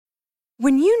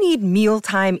When you need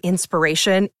mealtime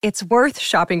inspiration, it's worth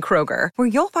shopping Kroger, where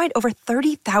you'll find over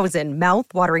 30,000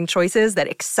 mouth-watering choices that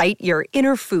excite your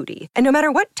inner foodie. And no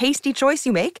matter what tasty choice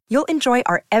you make, you'll enjoy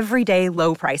our everyday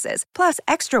low prices, plus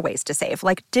extra ways to save,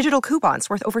 like digital coupons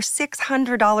worth over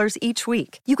 $600 each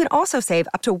week. You can also save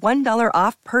up to $1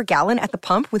 off per gallon at the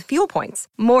pump with fuel points.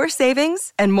 More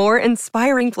savings and more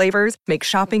inspiring flavors make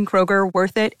shopping Kroger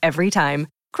worth it every time.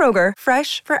 Kroger,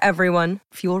 fresh for everyone.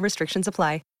 Fuel restrictions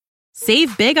apply.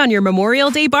 Save big on your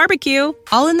Memorial Day barbecue,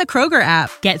 all in the Kroger app.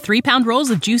 Get 3-pound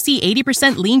rolls of juicy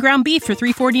 80% lean ground beef for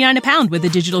 $3.49 a pound with a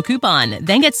digital coupon.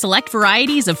 Then get select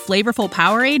varieties of flavorful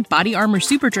Powerade, Body Armor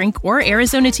Super Drink, or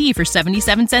Arizona tea for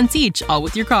 77 cents each, all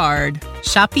with your card.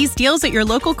 Shop these deals at your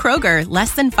local Kroger,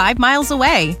 less than 5 miles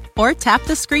away. Or tap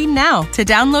the screen now to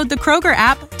download the Kroger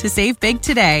app to save big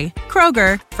today.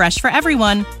 Kroger, fresh for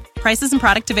everyone. Prices and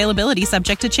product availability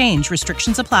subject to change.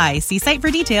 Restrictions apply. See site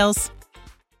for details.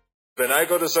 When I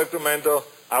go to Sacramento,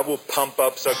 I will pump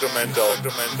up Sacramento.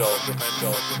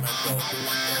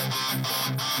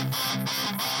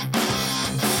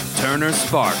 Turner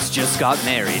Sparks just got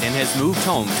married and has moved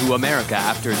home to America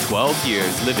after 12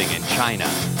 years living in China.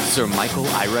 Sir Michael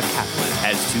Ira Kaplan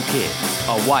has 2 kids,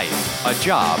 a wife, a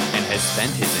job, and has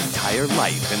spent his entire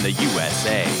life in the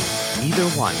USA. Neither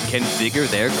one can figure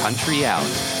their country out.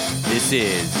 This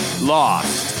is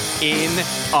Lost in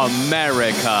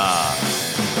America.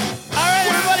 All right,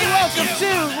 everybody, welcome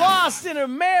to Lost in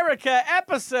America,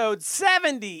 episode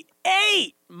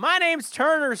 78. My name's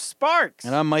Turner Sparks.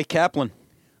 And I'm Mike Kaplan.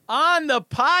 On the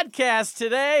podcast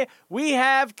today, we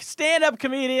have stand-up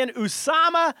comedian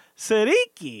Usama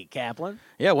Siddiqui, Kaplan.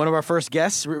 Yeah, one of our first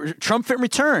guests, triumphant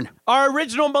return. Our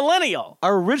original millennial.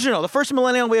 The first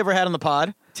millennial we ever had on the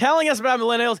pod. Telling us about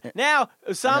millennials. Now,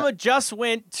 Usama just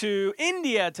went to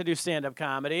India to do stand-up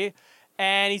comedy.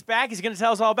 And he's back. He's going to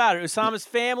tell us all about it. Usama's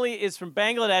family is from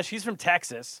Bangladesh. He's from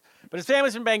Texas. But his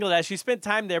family's from Bangladesh. He spent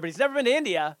time there, but he's never been to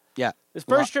India. Yeah. His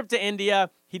first trip to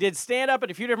India, he did stand-up at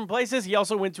a few different places. He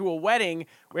also went to a wedding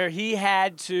where he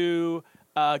had to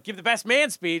give the best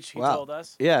man speech, he told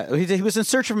us. Yeah, he was in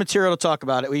search of material to talk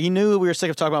about it. He knew we were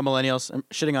sick of talking about millennials and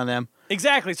shitting on them.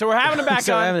 Exactly. So we're having him back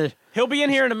on. He'll be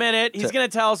in here in a minute. He's going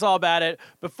to tell us all about it.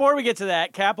 Before we get to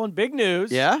that, Kaplan, big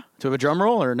news. Yeah? Do we have a drum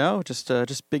roll or no? Just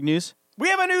big news? We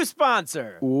have a new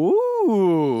sponsor.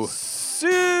 Ooh.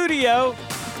 Studio.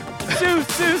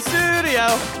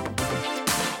 Studio.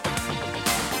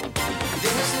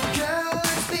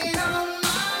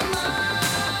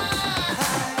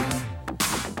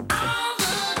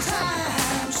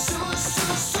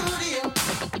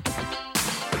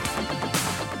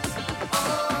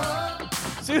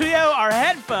 Studio are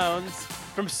headphones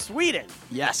from Sweden.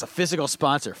 Yes, a physical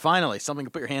sponsor. Finally, something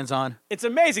to put your hands on. It's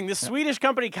amazing. This Swedish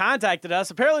company contacted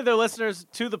us. Apparently, they're listeners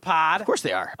to the pod. Of course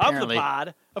they are. Of the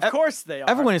pod. Of course they are.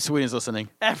 Everyone in Sweden is listening.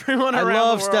 Everyone around I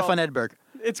love the world. Stefan Edberg.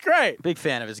 It's great. Big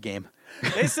fan of his game.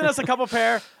 They sent us a couple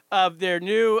pair of their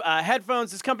new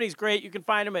headphones. This company's great. You can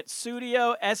find them at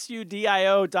Sudio,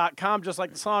 SUDIO.com, just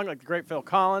like the song, like the great Phil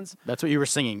Collins. That's what you were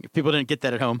singing. If people didn't get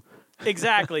that at home.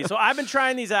 Exactly. So I've been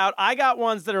trying these out. I got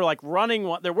ones that are like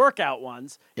they're workout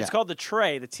ones. It's called the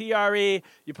Tray, the TRE.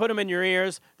 You put them in your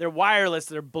ears. They're wireless.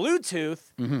 They're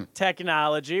Bluetooth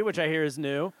technology, which I hear is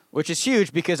new. Which is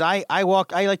huge because I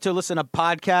like to listen to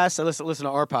podcasts. I listen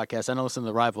to our podcast. I don't listen to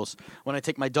the rivals. When I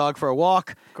take my dog for a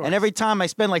walk. And every time I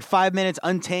spend like 5 minutes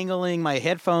untangling my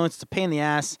headphones, it's a pain in the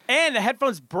ass. And the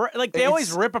headphones, they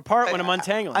always rip apart when I'm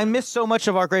untangling. I miss so much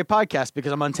of our great podcast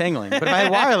because I'm untangling. But if I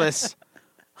had wireless,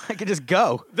 I could just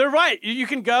go. They're right. You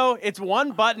can go. It's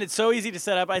one button. It's so easy to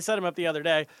set up. I set them up the other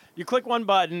day. You click one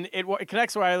button. It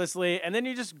connects wirelessly, and then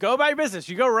you just go by your business.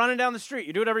 You go running down the street.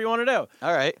 You do whatever you want to do.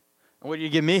 All right. What do you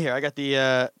give me here? I got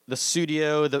the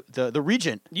Studio, the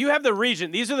Regent. You have the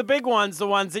Regent. These are the big ones, the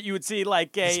ones that you would see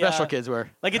like a special kids wear,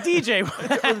 like a DJ,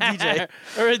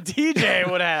 or a DJ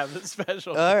would have the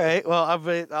special. All right.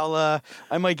 Well,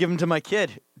 I might give them to my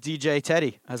kid, DJ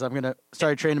Teddy, as I'm gonna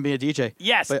start training to be a DJ.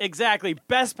 Yes, exactly.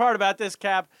 Best part about this,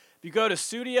 Cap, if you go to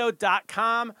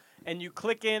Sudio.com and you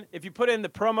click in, if you put in the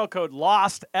promo code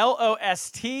LOST,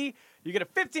 LOST, you get a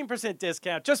 15%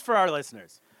 discount just for our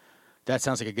listeners. That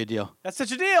sounds like a good deal. That's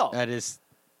such a deal. That is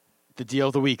the deal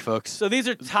of the week, folks. So these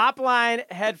are top-line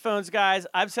headphones, guys.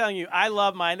 I'm telling you, I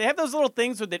love mine. They have those little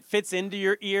things that fits into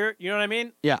your ear. You know what I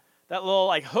mean? Yeah. That little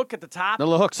like hook at the top. The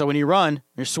little hook, so when you run,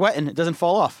 you're sweating, it doesn't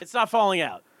fall off. It's not falling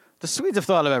out. The Swedes have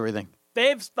thought of everything.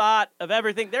 They've thought of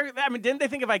everything. Didn't they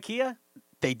think of IKEA?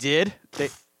 They did.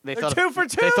 They're thought 2 for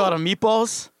 2. They thought of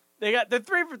meatballs. They're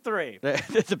 3 for 3. They're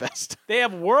the best. They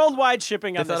have worldwide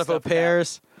shipping on this stuff. They thought of au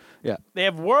pairs. Yeah. They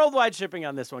have worldwide shipping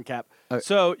on this one, Cap. All right.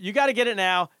 So you got to get it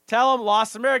now. Tell them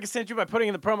Lost America sent you by putting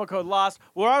in the promo code LOST.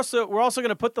 We're also going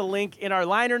to put the link in our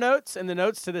liner notes and the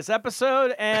notes to this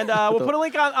episode, and we'll put a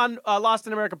link on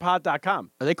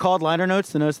lostinamericapod.com. Are they called liner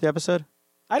notes, the notes of the episode?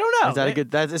 I don't know. Is that a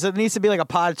good... It needs to be like a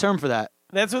pod term for that.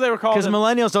 That's what they were called. Because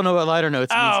millennials don't know what liner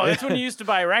notes means. Oh, that's when you used to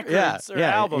buy records or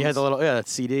albums. You had the little... Yeah, that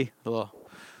CD. The little...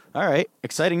 All right.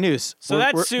 Exciting news. So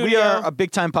that's we Studio. are a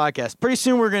big-time podcast. Pretty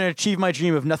soon we're going to achieve my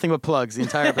dream of nothing but plugs the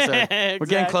entire episode. Exactly. We're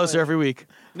getting closer every week.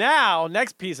 Now,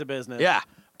 next piece of business. Yeah.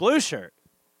 Blue Shirt.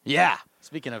 Yeah.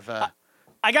 Speaking of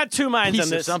I got two minds piece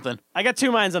on of this. something. I got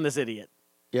two minds on this idiot.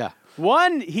 Yeah.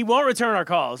 One, he won't return our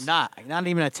calls. Not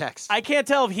even a text. I can't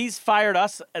tell if he's fired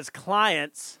us as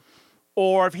clients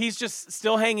or if he's just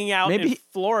still hanging out in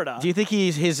Florida. Do you think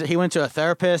he went to a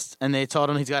therapist and they told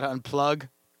him he's got to unplug,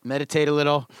 meditate a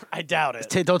little? I doubt it.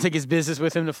 Don't take his business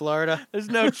with him to Florida? There's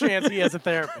no chance he has a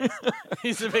therapist.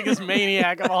 He's the biggest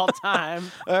maniac of all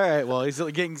time. All right, well, he's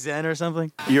getting Zen or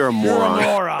something? You're a moron. You're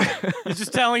a moron. He's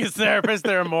just telling his therapist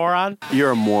they're a moron.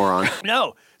 You're a moron.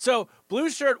 No. So, Blue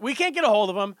Shirt, we can't get a hold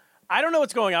of him. I don't know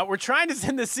what's going on. We're trying to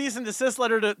send the cease and desist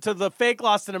letter to the fake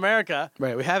Lost in America.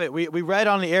 Right, we have it. We read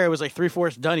on the air. It was like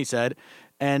 3/4 done, he said.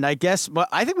 And I guess, but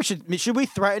I think should we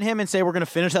threaten him and say we're going to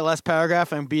finish that last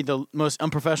paragraph and be the most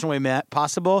unprofessional way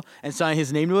possible and sign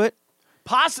his name to it?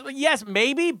 Possibly, yes,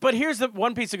 maybe. But here's the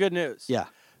one piece of good news. Yeah.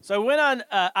 So I went on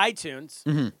iTunes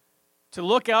to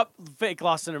look up fake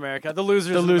Lost in America, the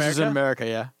losers. The losers in America,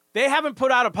 yeah. They haven't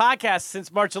put out a podcast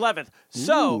since March 11th.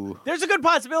 So Ooh. there's a good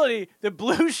possibility that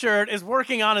Blue Shirt is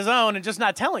working on his own and just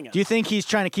not telling us. Do you think he's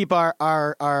trying to keep our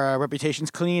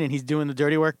reputations clean and he's doing the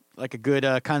dirty work like a good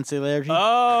consigliere?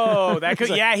 Oh, that could.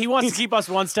 Yeah, he wants to keep us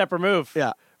one step removed.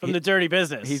 Yeah. From the dirty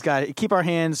business. He's got to keep our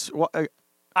hands.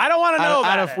 I don't want to know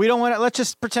about it. We don't want to. Let's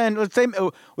just pretend. Let's say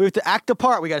we have to act the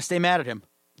part. We got to stay mad at him.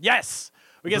 Yes,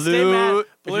 we got to stay mad. If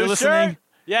Blue you're Shirt. listening,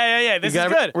 Yeah. This is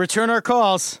good. Return our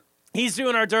calls. He's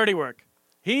doing our dirty work.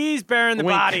 He's burying the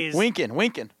bodies.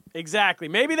 Winking. Exactly.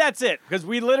 Maybe that's it because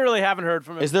we literally haven't heard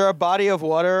from him. Is there a body of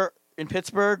water in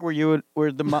Pittsburgh where you get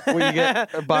where do the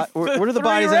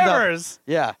bodies end up?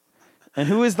 Yeah. And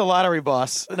who is the lottery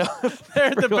boss? They're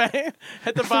at the bottom.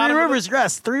 Three Rivers,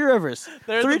 yes. Three Rivers.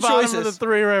 They're three at the bottom choices. of the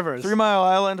Three Rivers. 3 Mile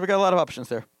Island. We got a lot of options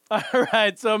there. All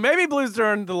right. So maybe Blue's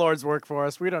doing the Lord's work for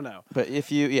us. We don't know. But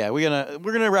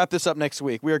we're gonna wrap this up next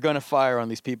week. We are gonna fire on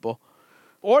these people.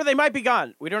 Or they might be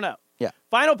gone. We don't know. Yeah.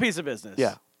 Final piece of business.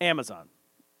 Yeah. Amazon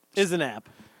is an app.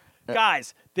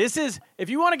 Guys, this is, if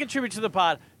you want to contribute to the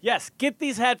pod, yes, get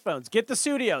these headphones, get the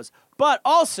studios, but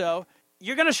also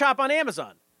you're going to shop on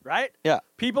Amazon, right? Yeah.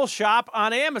 People shop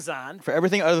on Amazon. For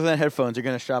everything other than headphones, you're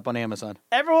gonna shop on Amazon.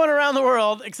 Everyone around the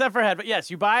world, except for headphones.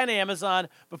 Yes, you buy on Amazon.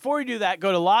 Before you do that,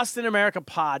 go to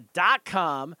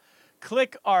lostinamericapod.com,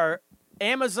 click our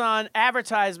Amazon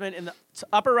advertisement in the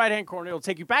upper right-hand corner. It'll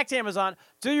take you back to Amazon,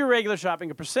 do your regular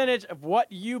shopping. A percentage of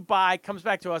what you buy comes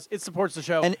back to us. It supports the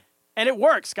show. And it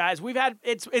works, guys.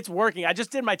 It's working. I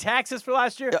just did my taxes for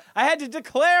last year. I had to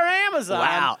declare Amazon.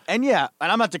 Wow. And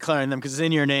I'm not declaring them because it's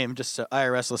in your name, just so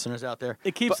IRS listeners out there.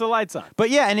 It keeps the lights on.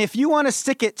 But yeah, and if you want to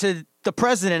stick it to the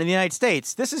president of the United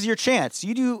States, this is your chance.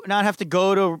 You do not have to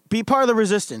go to be part of the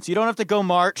resistance. You don't have to go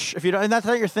march. If you don't, and that's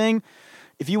not your thing.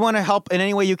 If you want to help in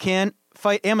any way you can,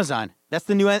 fight Amazon. That's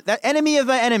the new enemy of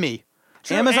the enemy.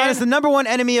 True, Amazon is the number one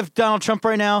enemy of Donald Trump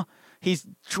right now. He's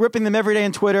ripping them every day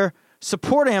on Twitter.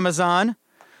 Support Amazon.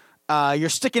 You're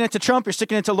sticking it to Trump. You're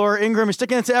sticking it to Laura Ingraham. You're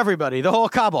sticking it to everybody. The whole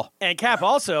cabal. And Cap,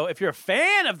 also, if you're a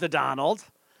fan of the Donald,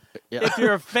 if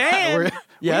you're a fan,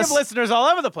 we have listeners all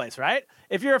over the place, right?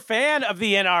 If you're a fan of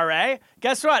the NRA,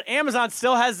 guess what? Amazon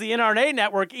still has the NRA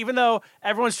network, even though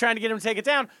everyone's trying to get them to take it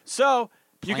down. So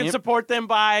you can support them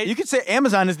by... You could say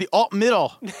Amazon is the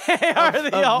alt-middle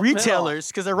of retailers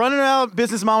because they're running out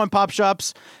business mom and pop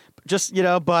shops,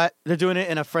 but they're doing it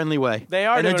in a friendly way. They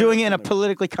are. And they're doing it in a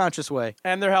politically conscious way.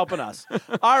 And they're helping us.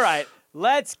 All right,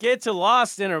 let's get to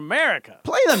Lost in America.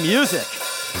 Play the music.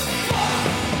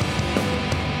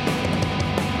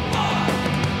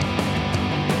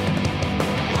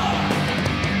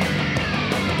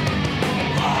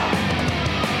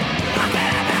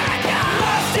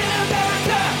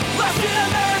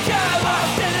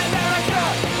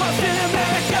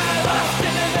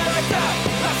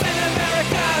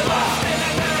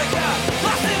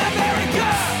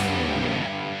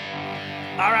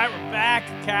 All right, we're back.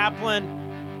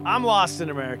 Kaplan, I'm lost in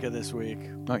America this week.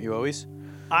 Aren't you always?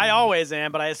 I always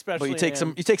am, but I especially But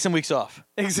you take some weeks off.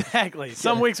 Exactly.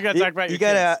 Some weeks we got to talk about you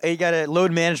your gotta kids. You gotta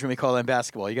load management. We call that in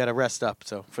basketball. You gotta rest up.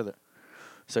 So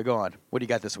go on. What do you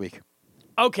got this week?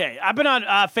 Okay, I've been on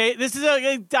this is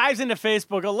it dives into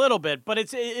Facebook a little bit, but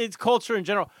it's culture in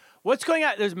general. What's going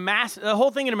on? There's the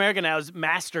whole thing in America now is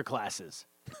master classes.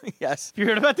 Yes. You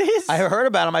heard about these? I heard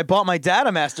about him. I bought my dad a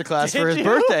masterclass for his you?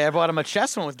 birthday. I bought him a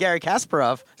chess one with Gary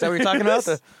Kasparov. Is that what you're talking about?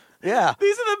 Yeah.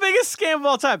 These are the biggest scam of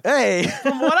all time. Hey.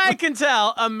 From what I can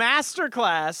tell, a master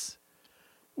class,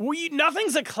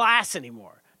 nothing's a class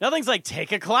anymore. Nothing's like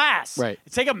take a class. Right.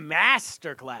 Take a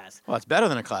master class. Well, it's better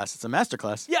than a class. It's a master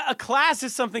class. Yeah, a class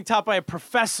is something taught by a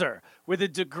professor with a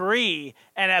degree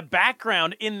and a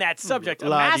background in that subject. A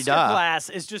master class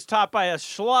is just taught by a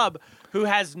schlub who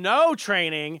has no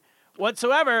training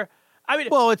whatsoever. I mean,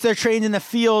 well, they're trained in the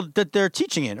field that they're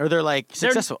teaching in, or they're like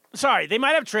successful. Sorry, they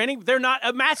might have training. They're not.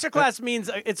 A master class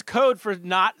means it's code for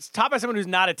not taught by someone who's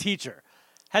not a teacher,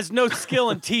 has no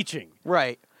skill in teaching.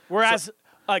 Right. Whereas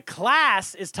a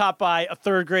class is taught by a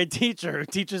third grade teacher who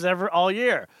teaches all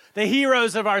year. The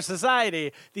heroes of our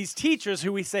society, these teachers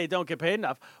who we say don't get paid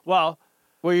enough. Well,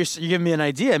 you're giving me an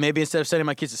idea. Maybe instead of sending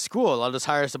my kids to school, I'll just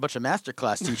hire us a bunch of master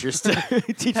class teachers to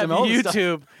teach them all this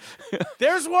YouTube.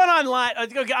 There's one online.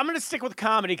 Okay, I'm going to stick with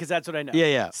comedy because that's what I know.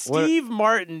 Yeah. Steve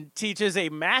Martin teaches a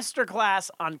master class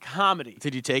on comedy.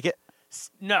 Did you take it?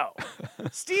 No.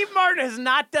 Steve Martin has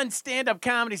not done stand-up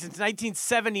comedy since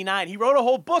 1979. He wrote a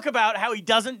whole book about how he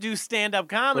doesn't do stand-up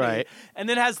comedy. Right. And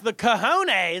then has the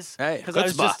cojones, because I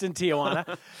was just in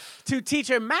Tijuana, to teach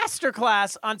a master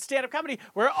class on stand-up comedy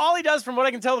where all he does, from what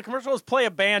I can tell, the commercial is play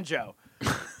a banjo.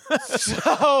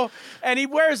 And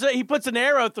he puts an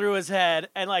arrow through his head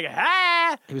and like,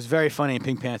 He was very funny in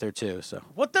Pink Panther too, so.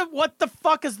 What the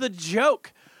fuck is the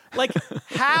joke? Like,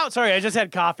 how? Sorry, I just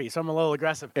had coffee, so I'm a little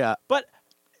aggressive. Yeah. But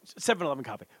 7-Eleven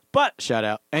coffee. But shout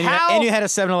out. And how? You had a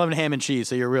 7-Eleven ham and cheese,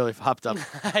 so you're really hopped up.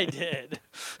 I did.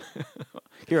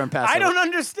 Here I'm passing. I don't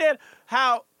understand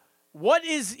how. What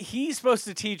is he supposed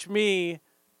to teach me?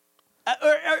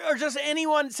 Or just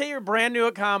anyone, say you're brand new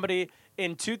at comedy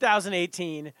in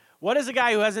 2018. What is a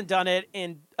guy who hasn't done it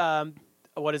in,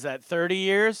 30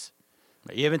 years?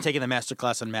 You haven't taken the master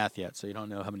class on math yet, so you don't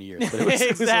know how many years. But it was,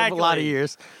 exactly. It was a lot of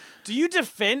years. Do you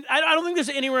defend? I don't think there's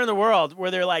anywhere in the world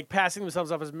where they're like passing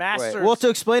themselves off as masters. Right. Well, to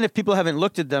explain, if people haven't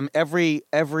looked at them, I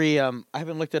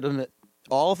haven't looked at them,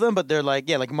 all of them, but they're like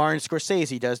Martin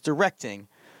Scorsese does directing.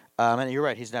 And you're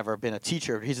right, he's never been a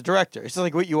teacher. He's a director. It's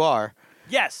like what you are.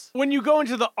 Yes. When you go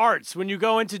into the arts, when you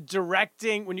go into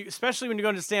directing, especially when you go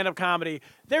into stand-up comedy,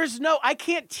 I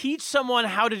can't teach someone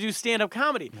how to do stand-up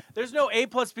comedy. There's no A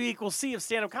 + B = C of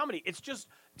stand-up comedy. It's just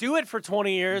do it for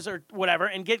 20 years or whatever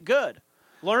and get good.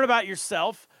 Learn about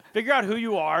yourself. Figure out who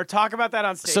you are. Talk about that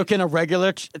on stage. So can a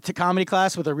regular comedy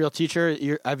class with a real teacher,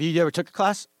 have you ever took a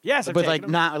class? Yes, I've taken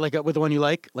them. Not like with the one you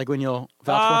like when you'll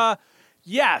vouch for?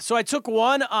 Yeah, so I took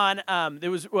one on. It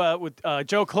was with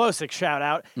Joe Klosick. Shout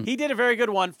out. He did a very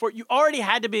good one. You already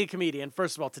had to be a comedian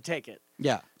first of all to take it.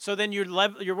 Yeah. So then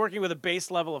you're working with a base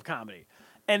level of comedy,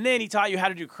 and then he taught you how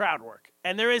to do crowd work.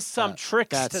 And there is some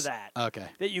tricks to that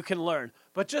that you can learn.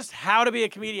 But just how to be a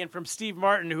comedian from Steve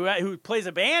Martin, who plays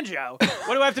a banjo.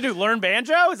 What do I have to do? Learn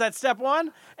banjo? Is that step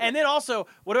one? And then also,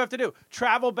 what do I have to do?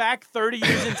 Travel back 30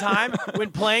 years in time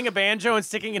when playing a banjo and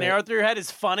sticking an arrow through your head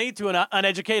is funny to an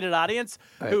uneducated audience.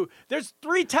 Right. There's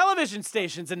 3 television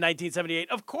stations in 1978.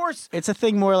 Of course. It's a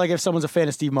thing more like if someone's a fan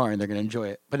of Steve Martin, they're going to enjoy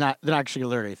it. But they're not actually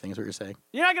going to learn anything, is what you're saying.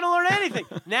 You're not going to learn anything.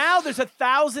 Now there's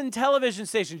 1,000 television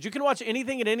stations. You can watch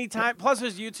anything at any time. Plus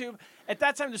there's YouTube. At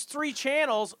that time, there's 3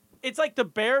 channels. It's like the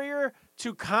barrier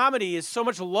to comedy is so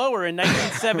much lower in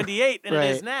 1978 than it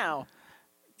is now.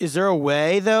 Is there a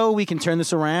way, though, we can turn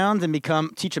this around and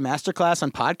teach a masterclass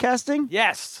on podcasting?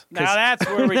 Yes. Now that's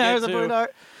where we get to.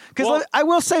 Because I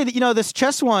will say that, this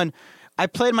chess one, I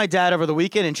played my dad over the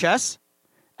weekend in chess,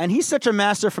 and he's such a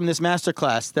master from this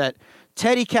masterclass that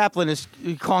Teddy Kaplan is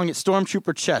calling it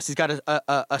Stormtrooper chess. He's got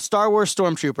a Star Wars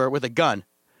Stormtrooper with a gun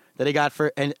that he got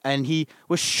and he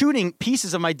was shooting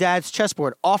pieces of my dad's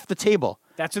chessboard off the table.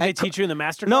 That's what they teach you in the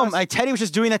master No, class? my Teddy was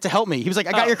just doing that to help me. He was like,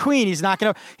 I got your queen.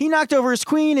 He knocked over his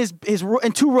queen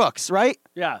and 2 rooks, right?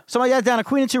 Yeah. So my dad down a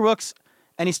queen and 2 rooks,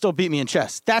 and he still beat me in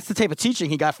chess. That's the type of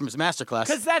teaching he got from his master class.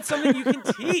 Because that's something you can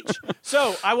teach.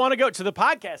 So I want to go to the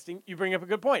podcasting. You bring up a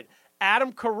good point.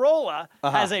 Adam Carolla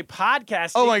has a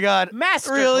podcasting oh my God.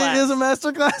 master really? class. It is a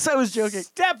master class? I was joking.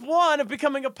 Step 1 of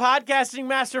becoming a podcasting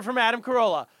master from Adam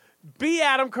Carolla. Be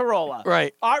Adam Carolla.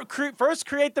 Right. First,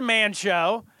 create the Man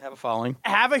Show. Have a following.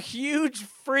 Have a huge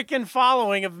freaking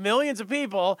following of millions of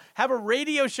people. Have a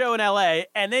radio show in LA,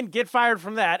 and then get fired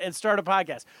from that and start a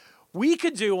podcast. We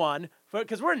could do one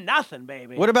because we're nothing,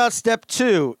 baby. What about step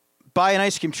 2? Buy an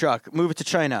ice cream truck, move it to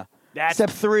China. Step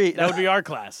 3. That would be our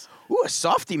class. Ooh, a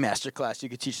softy masterclass. You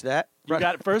could teach that. You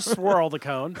got first swirl the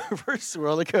cone, First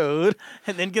swirl the code.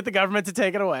 and then get the government to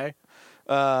take it away.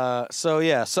 So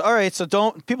all right. So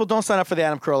don't sign up for the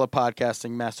Adam Carolla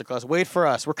podcasting masterclass. Wait for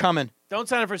us. We're coming. Don't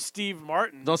sign up for Steve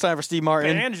Martin. Don't sign up for Steve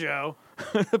Martin. Banjo.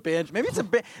 Banjo.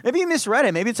 Maybe you misread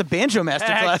it. Maybe it's a banjo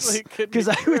masterclass. Actually, could be Because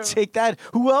I would true. take that.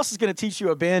 Who else is going to teach you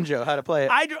a banjo? How to play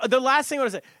it? The last thing I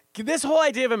want to say, this whole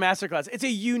idea of a masterclass, it's a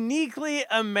uniquely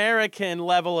American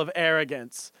level of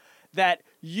arrogance that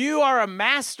you are a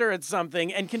master at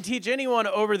something and can teach anyone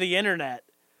over the internet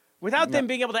without them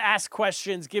being able to ask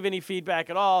questions, give any feedback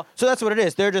at all. So that's what it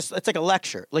is. It's like a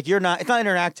lecture. Like it's not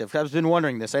interactive. I've been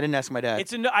wondering this. I didn't ask my dad.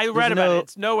 I read about it.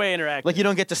 It's no way interactive. Like you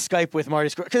don't get to Skype with Marty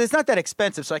Scorsese because it's not that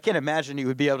expensive. So I can't imagine you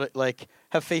would be able to like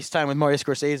have FaceTime with Marty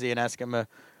Scorsese and ask him,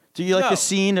 "Do you like the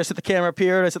scene? Or set the camera up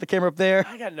here? Or set the camera up there?"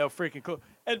 I got no freaking clue.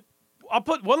 And I'll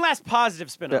put one last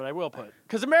positive spin on it. I will put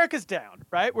because America's down,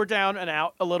 right? We're down and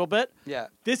out a little bit. Yeah.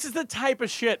 This is the type of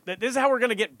shit this is how we're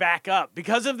gonna get back up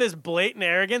because of this blatant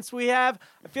arrogance we have.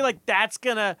 I feel like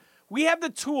we have the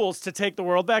tools to take the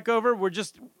world back over.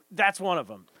 That's one of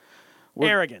them.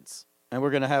 Arrogance. And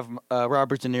we're gonna have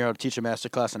Robert De Niro teach a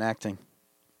masterclass in acting.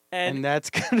 And that's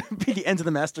gonna be the end of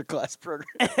the masterclass program.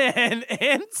 And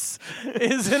Ents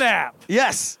is an app.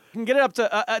 Yes. You can get it up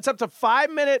to it's up to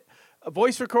 5-minute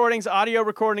voice recordings, audio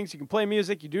recordings. You can play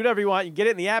music. You do whatever you want. You can get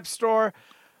it in the App Store.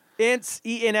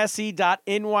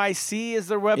 ENTSE.NYC is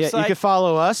their website. Yeah, you can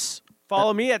follow us.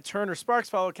 Follow me at Turner Sparks.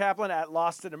 Follow Kaplan at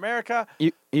Lost in America.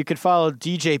 You could follow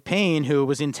DJ Payne, who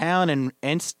was in town and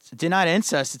did not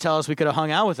ents us to tell us we could have hung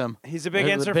out with him. He's a big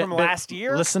answer from last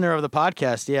year. Listener of the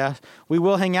podcast, yeah. We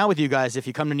will hang out with you guys if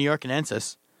you come to New York and ents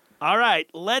us. All right,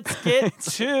 let's get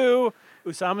to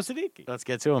Usama Siddiqui. Let's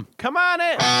get to him. Come on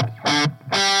in.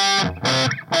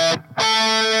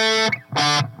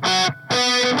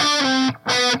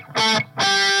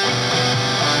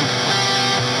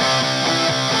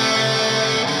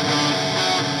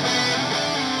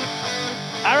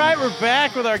 All right, we're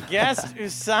back with our guest,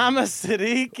 Usama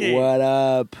Siddiqui. What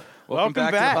up? Welcome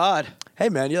back. to the pod. Hey,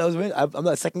 man. Yeah, that was me. I'm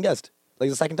the second guest. Like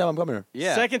the second time I'm coming here.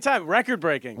 Yeah. Second time, record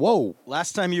breaking. Whoa.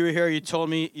 Last time you were here, you told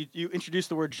me you introduced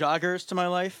the word joggers to my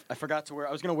life. I forgot to wear.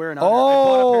 I was going to wear an. I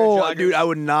bought a pair of joggers. Dude, I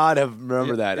would not have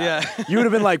remembered that. Yeah. You would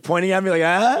have been like pointing at me like,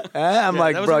 I'm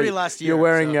like, that was bro, already last year, you're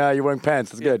wearing so- you're wearing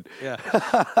pants. That's good. Yeah.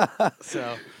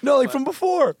 So No, like from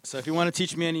before. if you want to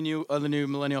teach me any new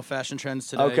millennial fashion trends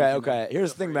today. Okay.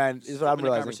 Here's the thing, man. This is what I'm open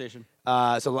the realizing. conversation.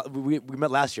 So we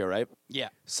met last year, right? Yeah.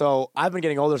 So I've been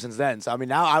getting older since then. So I mean,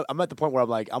 now I'm at the point where I'm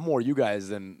like, I'm more you guys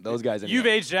than those guys. You've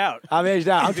aged out. I'm aged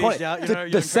out. I'm You've 20. aged out. You're The, not- you're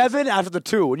the in 7 after the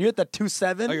 2. When you hit that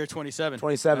 2-7. Oh, you're 27.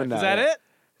 27 now. Is that yeah. it?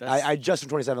 I just turned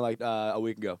 27 like a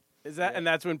week ago. Is that and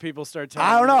that's when people start telling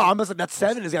I don't know. you- I'm just like that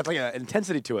 7 has got like an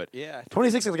intensity to it. Yeah.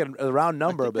 26 is like a round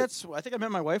number, I but think I met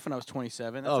my wife when I was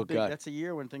 27. That's Oh, a big, God. That's a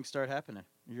year when things start happening.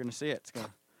 You're gonna see it.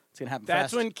 It's gonna happen That's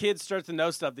fast. when kids start to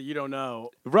know stuff that you don't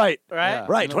know. right, Right? Yeah.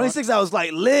 right. You know 26, I was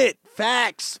like lit,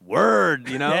 facts, word,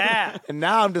 you know. Yeah. And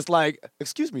now I'm just like,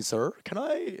 excuse me, sir, can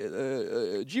I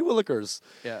G Willikers?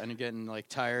 Yeah, and you're getting like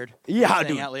tired. Yeah, staying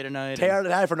dude. out late at night.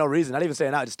 Tired for no reason. Not even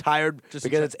saying out, just tired Just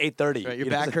because it's 8:30. Right, your you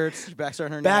know? back hurts. Your back's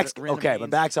starting hurting. Back's random okay, my pains.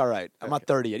 back's all right. I'm not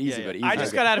 30 yet. Easy, yeah. but easy. I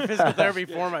just got out of physical therapy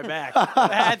for my back.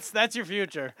 That's your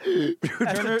future.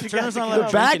 Turner's not allowed the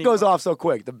to back drink goes anymore. off so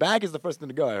quick. The back is the first thing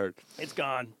to go, I heard. It's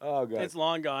gone. Oh, God. It's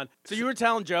long gone. So you were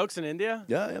telling jokes in India?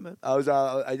 Yeah, man.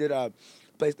 I did a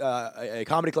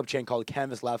comedy club chain called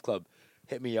Canvas Laugh Club.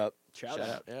 Hit me up. Shout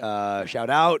out. Yeah. Shout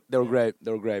out. They were great.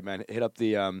 They were great, man. Hit up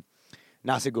the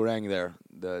nasi goreng there.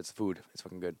 It's food. It's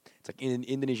fucking good. It's like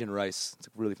Indonesian rice. It's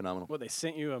really phenomenal. What, they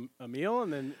sent you a meal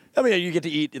and then... I mean, you get to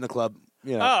eat in the club.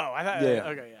 You know. Oh, I thought... Yeah.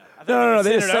 Okay, yeah. I thought No.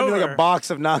 They sent just it sent me like over a box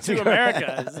of nasi to goreng.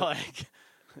 America. It's like,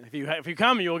 if you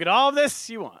come, you will get all of this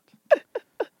you want.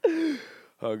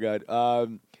 Oh God.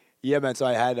 Yeah, man. So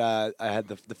I had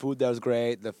the food that was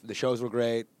great. The shows were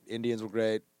great. Indians were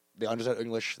great. They understood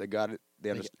English. They got it. They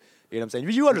understood. You know what I'm saying?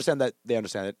 If you understand that, they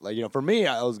understand it. Like, you know, for me,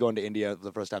 I was going to India for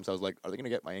the first time, so I was like, are they gonna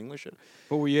get my English?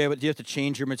 But were you able? Do you have to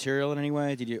change your material in any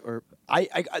way? Did you or? I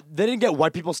they didn't get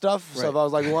white people stuff. So Right. if I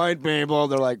was like white people,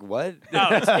 they're like, what? No,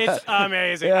 it's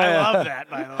amazing. Yeah, I yeah. love that,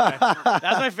 by the way.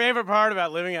 That's my favorite part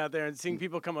about living out there and seeing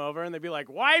people come over and they'd be like,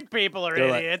 white people are They're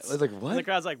like- idiots. I was like, what? And the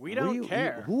crowd's like, we don't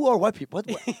care. Who are white people?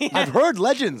 What? I've heard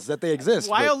legends that they exist.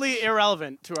 but- Wildly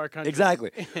irrelevant to our country.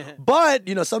 Exactly. But,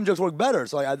 you know, some jokes work better.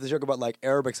 So I had this joke about, like,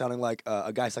 Arabic sounding like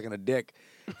a guy sucking a dick.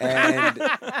 And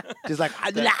just like,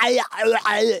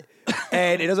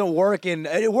 And it doesn't work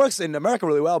it works in America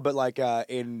really well, but like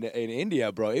in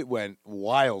India, bro, it went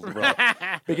wild, bro.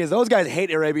 Because those guys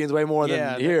hate Arabians way more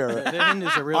than here. The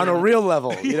Hindus are really On a real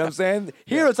level, you know what I'm saying?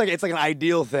 Here it's like an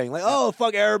ideal thing. Like, oh,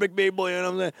 fuck Arabic people, you know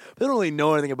what I'm saying? But they don't really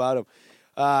know anything about them.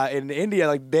 In India,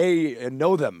 like they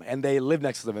know them and they live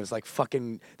next to them. And it's like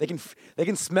fucking they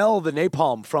can smell the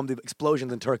napalm from the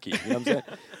explosions in Turkey. You know what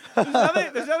I'm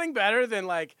saying? There's nothing better than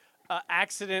like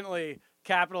accidentally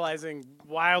capitalizing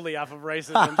wildly off of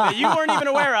racism that you weren't even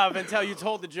aware of until you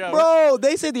told the joke. Bro,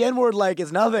 they say the N-word like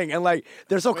it's nothing, and like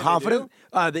they're so confident.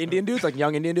 The Indian dudes, like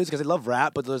young Indian dudes, because they love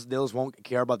rap, but they just won't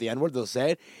care about the N-word. They'll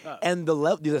say it, and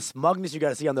the smugness you got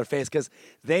to see on their face because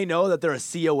they know that they're a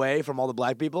sea away from all the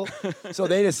black people, so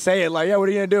they just say it like, yeah, what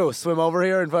are you gonna do? Swim over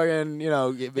here and fucking, you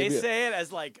know? They say it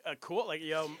as like a cool, like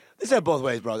yo. They say it both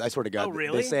ways, bro. I swear to God. Oh,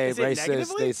 really? They say it racist.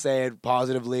 Negatively? They say it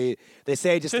positively. They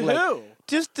say it just To like who?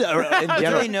 just in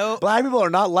general. they know? Black people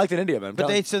are not liked in India, man. I'm But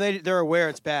telling you. they're aware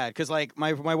it's bad because like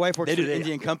my wife works They for do, an yeah.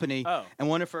 Indian company, Oh. and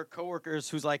one of her coworkers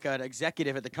who's like an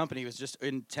executive at the company was just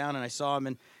in town, and I saw him,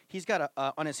 and he's got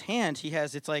on his hand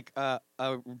it's like a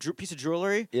piece of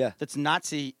jewelry, Yeah. that's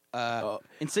Nazi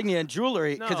insignia and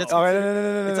jewelry because No. it's Oh,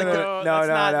 no, It's like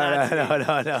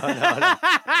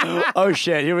no. Oh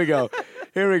shit! Here we go.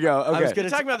 Okay. was gonna You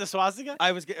talking about the swastika?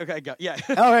 okay, go. Yeah.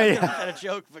 Oh, yeah. Had a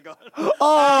joke, but go.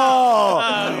 Oh,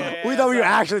 yeah, we thought we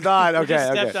actually thought. Okay,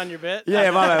 Just okay. stepped on your bit. Yeah,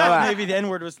 my bad. Maybe the N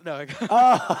word was no. It's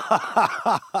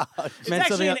meant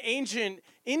actually something an ancient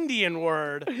Indian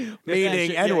word.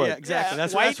 Meaning Yeah, N-word. yeah, exactly. Yeah,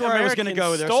 That's white where I was going to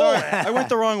go there. Americans stole Sorry, it. I went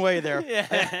the wrong way there.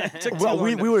 Took too Well,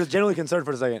 we long to- were genuinely concerned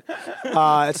for a second.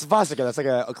 It's swastika. That's like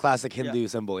a classic Hindu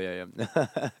symbol. Yeah.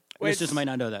 Listeners might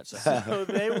not know that. So. So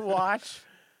they watch.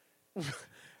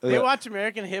 They watch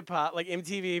American hip hop, like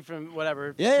MTV from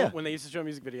whatever. Yeah. When they used to show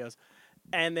music videos,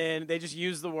 and then they just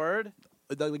use the word.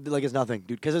 Like it's nothing,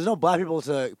 dude. Because there's no black people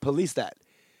to police that.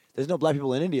 There's no black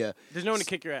people in India. There's no one to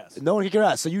kick your ass. No one kick your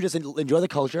ass. So you just enjoy the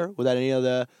culture without any of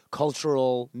the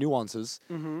cultural nuances,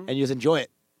 and you just enjoy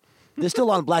it. There's still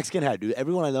on black skinhead, dude.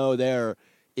 Everyone I know there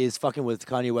is fucking with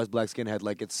Kanye West black skinhead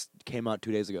like it's came out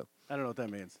 2 days ago. I don't know what that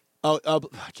means. Oh,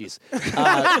 jeez.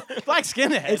 Black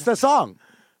skinhead. It's the song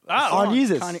on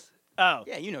Yeezus. Kanye- Oh,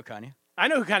 Yeah, you know Kanye. I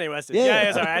know who Kanye West is. Yeah.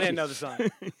 Yeah, sorry, I didn't know the song.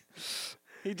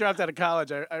 He dropped out of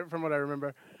college, from what I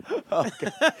remember.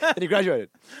 And he graduated.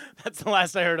 That's the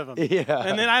last I heard of him. Yeah.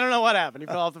 And then I don't know what happened. He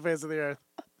fell off the face of the earth.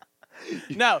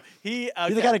 No, he.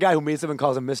 He's the kind of guy who meets him and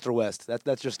calls him Mr. West.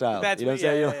 That's your style. That's you know what, what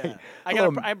I'm saying? yeah, You're yeah. like, I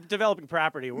 "Hello, got. I'm developing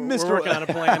property. We're Mr. working on a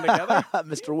plan together.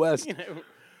 Mr. West. You know.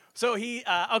 So he.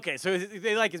 Okay. So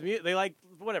they like his music. They like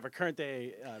whatever current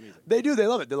day music. They do. They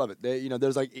love it. They love it.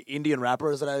 There's like Indian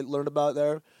rappers that I learned about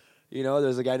there.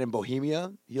 There's a guy named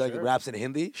Bohemia. He like raps in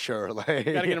Hindi. Sure, like Gotta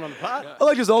get him on the pot. I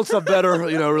like his old stuff better.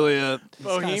 Really.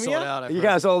 Bohemia. Sold out, I've You heard.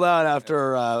 kind of sold out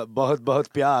after Bahut Bahut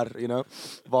Pyar.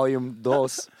 Volume 2.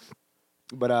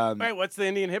 But All right. What's the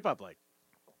Indian hip hop like?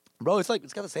 bro, it's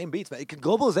got the same beats, man.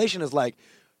 Globalization is like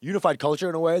unified culture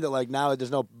in a way that like now there's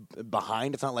no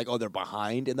behind. It's not like, oh, they're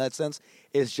behind in that sense.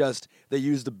 It's just they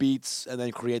use the beats and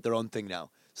then create their own thing now.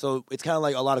 So it's kind of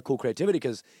like a lot of cool creativity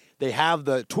because they have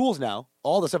the tools now.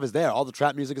 All the stuff is there. All the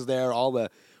trap music is there.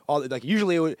 Like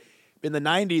usually in the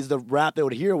 90s, the rap they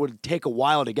would hear would take a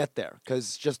while to get there because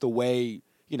it's just the way,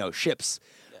 ships.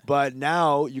 Yeah. But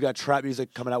now you got trap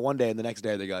music coming out one day and the next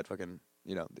day they got fucking,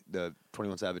 the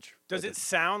 21 Savage. Does it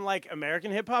sound like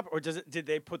American hip hop, or did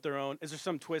they put their own? Is there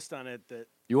some twist on it that?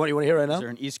 You want to hear it right now? Is there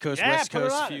an East Coast, Yeah, West put it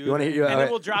Coast on. feud? You want to hear? And then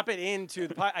we'll drop it into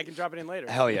the pot. I can drop it in later.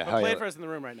 Hell yeah, But hell play yeah. it for us in the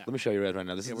room right now. Let me show you right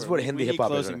now. This is what we Hindi need hip hop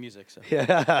is. closing Right? music. So.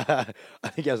 Yeah, I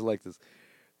think you guys will like this.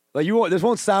 Like this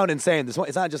won't sound insane. It's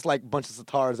not just like a bunch of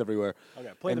sitars everywhere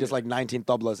Okay, play and the just like 19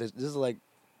 tablas. This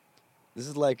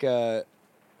is like a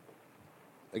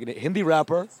Hindi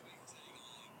rapper.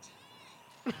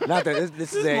 Not that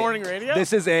this is a morning radio?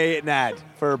 This is an ad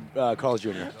for Carl's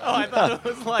Jr. Oh, I thought it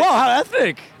was like Wow, how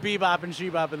ethnic! bebop and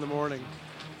shebop in the morning.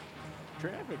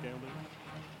 Traffic,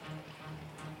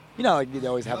 Like they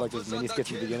always have like those mini skits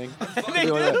in the beginning, They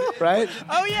do? right?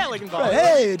 Oh yeah, like in Bollywood.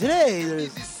 Hey, today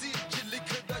there's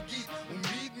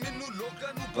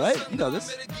right. You know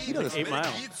this. 8 Mile.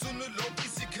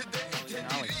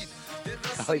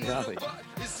 Kali Denali.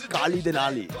 Kali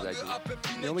Denali.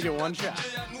 Exactly. You only get one shot.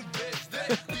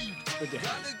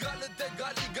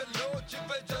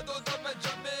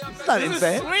 It's not This is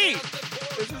insane. sweet.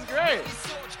 This is great.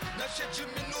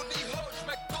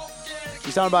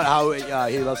 He's talking about how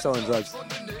he loves selling drugs.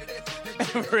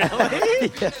 Really?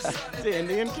 The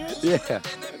Indian kid? Yeah.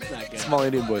 That's not good. Small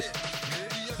Indian boys.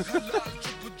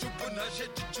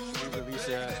 These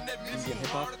Just Indian hip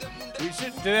hop. We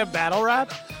should. Do they have battle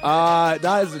rap? Not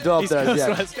as dope East there. Coast, Yeah.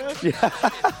 West Coast.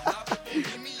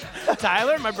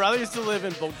 Tyler, my brother used to live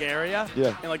in Bulgaria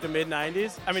Yeah. in like the mid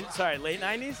 '90s. I mean, sorry, late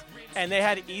 '90s, and they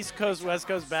had East Coast West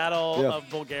Coast battle Yeah. of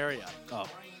Bulgaria.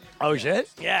 Oh shit.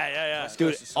 Yeah. Dude,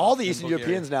 Coast is all soft the in Eastern Bulgaria.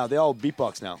 Europeans now, they all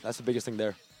beatbox now. That's the biggest thing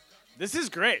there. This is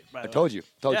great. By I the way. told you.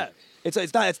 Yeah.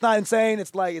 It's not insane.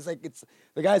 It's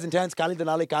the guy's intense. Kali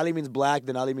Denali. Kali means black.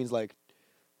 Denali means like,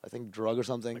 I think drug or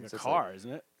something. Like a So it's car,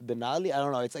 isn't it? Denali. I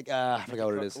don't know. It's like I forgot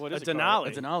what it is. What is A a Denali. Denali?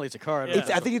 It's an ollie. It's a car. Yeah.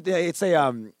 I think it's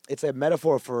a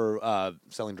metaphor for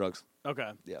selling drugs. Okay.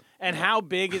 Yeah. And how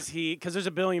big is he? Because there's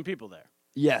 1 billion people there.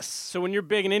 Yes. So when you're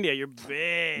big in India, you're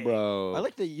big. Bro. I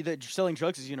like that selling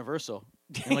drugs is universal.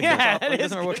 And, like, Yeah, it it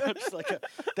doesn't matter what is. just like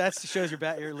that shows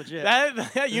you're legit.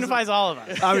 That unifies all of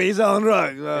us. I mean, he's selling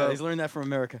drugs. Yeah, he's learned that from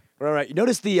America. Right. You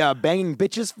notice the banging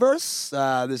bitches verse?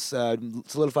 This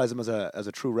solidifies him as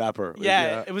a true rapper.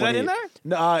 Yeah, was that when in there?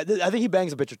 No, I think he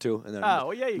bangs a bitch or two. And then Oh,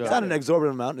 well, yeah, you it's got not an it.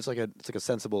 exorbitant amount. It's like a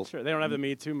sensible. Sure, they don't have the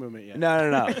Me Too movement yet. No.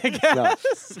 No. I think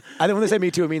when they say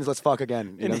Me Too, it means let's fuck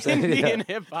again. You know what I'm saying? Indian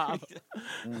hip hop.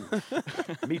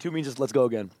 Me Too means just let's go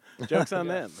again. Jokes on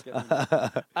them.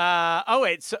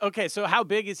 Wait. So how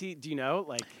big is he? Do you know?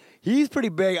 Like, He's pretty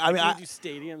big. I mean, can he do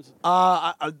stadiums?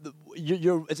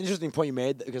 it's an interesting point you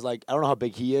made because like I don't know how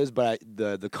big he is, but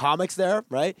the comics there,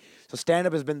 right? So stand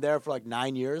up has been there for like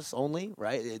 9 years only,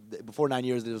 right? Before 9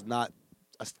 years, there was not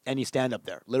any stand up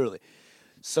there, literally.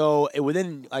 So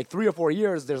within like 3 or 4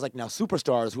 years, there's like now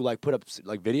superstars who like put up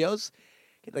like videos,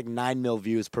 get like 9 mil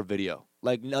views per video,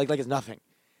 like it's nothing.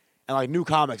 And like new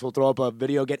comics will throw up a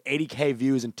video, get 80K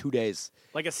views in 2 days.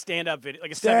 Like a stand-up video,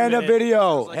 like a Stand up 7-minute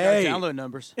video. Like Hey, our download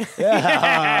numbers. yeah.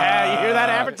 Yeah, you hear that,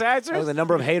 That was advertisers? the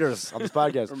number of haters on this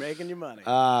podcast. We're making you money.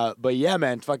 But yeah,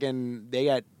 man, fucking, they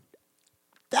got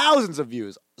thousands of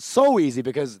views. So easy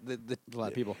because A lot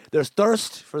of people. there's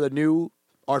thirst for the new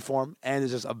art form, and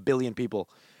there's just 1 billion people.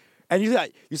 And you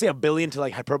say 1 billion to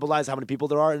like hyperbolize how many people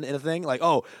there are in a thing. Like,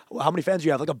 oh, how many fans do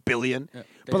you have? Like 1 billion. Yeah.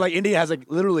 But like India has like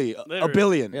literally a Literally.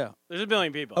 billion. Yeah. There's 1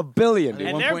 billion people. 1 billion, dude.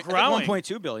 And they're growing.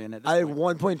 1.2 billion at this I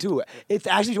point. 1.2. It's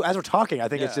actually as we're talking, I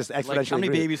think it's Yeah. just exponentially. Like, how many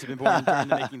increasing. babies have been born during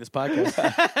the making this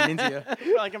podcast in India?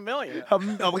 Like 1 million.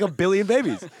 Like 1 billion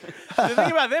babies. The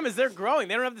thing about them is they're growing.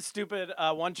 They don't have the stupid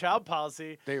one-child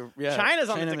policy. China's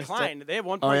on the China decline. They have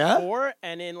 1.4, Oh, yeah?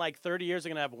 and in like 30 years, they're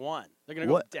going to have 1. They're going to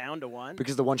go What? down to 1.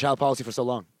 Because the one-child policy for so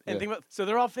long. And Yeah. think about, so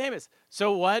they're all famous.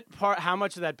 So how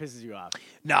much of that pisses you off?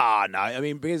 Nah. I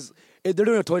mean, because they're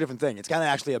doing a totally different thing. It's kind of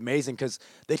actually amazing because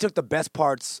they took the best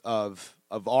parts of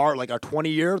our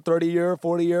 20-year, 30-year,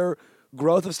 40-year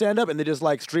growth of stand-up, and they just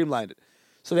like streamlined it.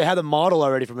 So they had the model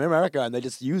already from America, and they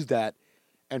just used that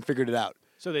and figured it out.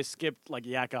 So they skipped like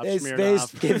Yakov They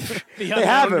Smirnoff. The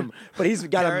have unknown- him, but he's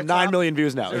got Carrot 9 Top? million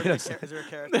views now. Is You know? there a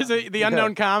carrot? There's the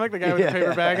unknown comic, the guy with the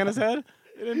paper bag on his head.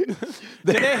 Do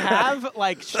they have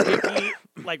like shaky,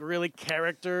 like really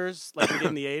characters like we did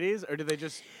in the 80s, or do they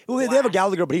just? Well, they have a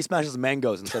Gallagher, but he smashes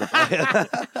mangoes instead of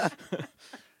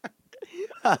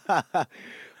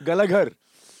Gallagher.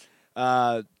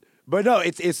 But no,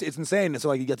 it's insane. So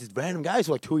like you got these random guys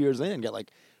who like 2 years in get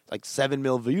like 7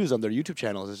 mil views on their YouTube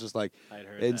channels. It's just like I'd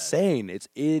heard insane. It's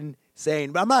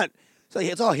insane. But I'm not. So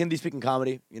it's all Hindi speaking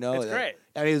comedy. You know, It's great.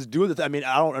 I mean, it's doing the. I mean,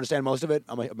 I don't understand most of it.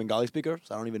 I'm a Bengali speaker,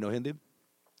 so I don't even know Hindi.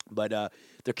 But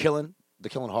they're killing. They're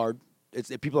killing hard.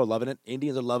 People are loving it.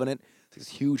 Indians are loving it. It's this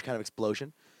huge kind of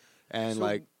explosion, and So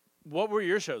like what were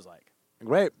your shows like?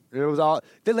 great. It was all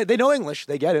they know English.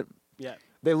 They get it. Yeah.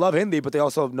 They love Hindi, but they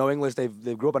also know English. They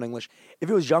grew up on English. If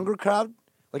it was younger crowd,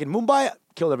 like in Mumbai,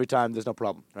 killed every time. There's no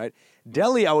problem, right?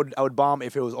 Delhi, I would bomb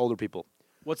if it was older people.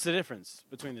 What's the difference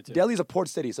between the two? Delhi's a port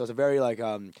city, so it's a very like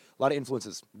a lot of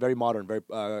influences, very modern, very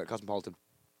cosmopolitan,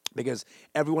 because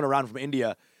everyone around from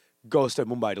India goes to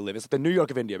Mumbai to live. It's like the New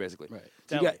York of India, basically. Right.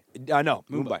 So I know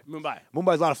Mumbai. Mumbai.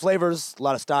 Mumbai's a lot of flavors, a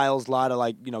lot of styles, a lot of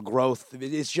like growth.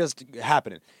 It's just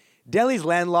happening. Delhi's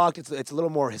landlocked. It's a little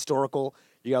more historical.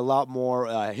 You got a lot more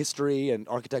history and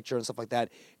architecture and stuff like that.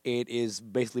 It is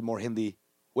basically more Hindi,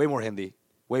 way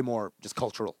more just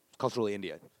culturally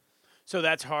India. So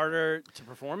that's harder to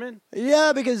perform in?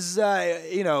 Yeah, because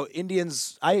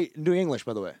Indians. I'm doing English,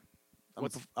 by the way.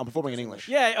 I'm performing in English.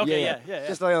 Yeah, okay, yeah.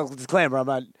 Just like a disclaimer, I'm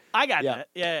not. I got Yeah. that.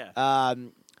 Yeah.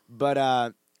 But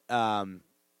what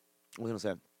was I gonna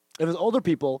say? If it was older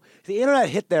people, the internet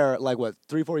hit there like what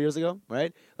 3-4 years ago,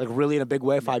 right? Like really in a big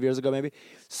way, 5 years ago maybe.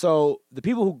 So the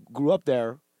people who grew up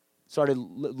there started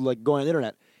like going on the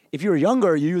internet. If you were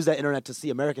younger, you used that internet to see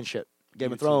American shit,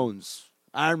 Game of Thrones,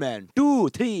 Iron Man 2,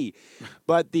 3.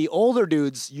 But the older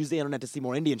dudes use the internet to see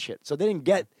more Indian shit. So they didn't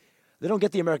get They don't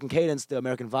get the American cadence, the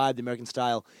American vibe, the American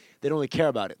style. They don't really care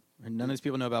about it. And none of these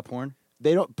people know about porn.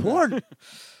 They don't porn,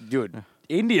 dude.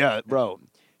 India, bro.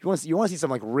 You want to see some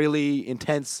like really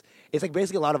intense? It's like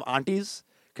basically a lot of aunties.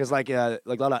 Because like a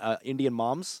lot of Indian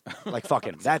moms, like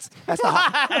fucking, that's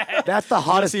the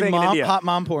hottest thing in India. Hot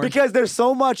mom porn. Because there's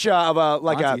so much of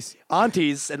Aunties.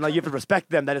 aunties, and like you have to respect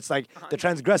them. That it's like the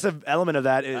transgressive element of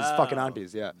that is fucking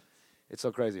aunties. Yeah, it's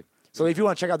so crazy. So if you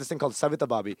want to check out this thing called Savita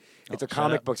Bobby, it's a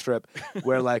comic book strip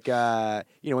where like when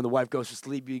the wife goes to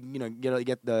sleep, you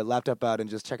get the laptop out and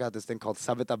just check out this thing called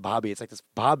Savita Bobby. It's like this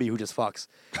Bobby who just fucks.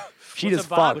 She What's just a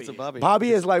Bobby? fucks. What's a Bobby?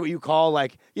 Bobby is like what you call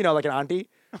like an auntie.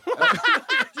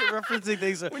 You're referencing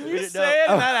things. When you say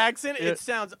it in that accent, it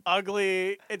sounds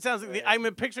ugly. It sounds like I'm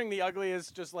picturing the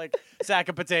ugliest, just like sack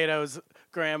of potatoes,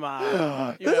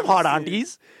 grandma. There's some hot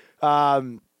aunties.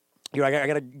 I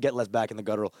gotta get less back in the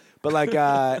guttural, but like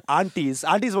aunties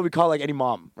is what we call like any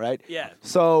mom, right? Yeah.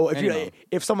 So Any mom.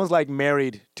 if someone's like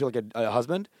married to like a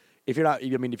husband, if you're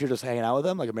just hanging out with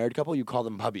them, like a married couple, you call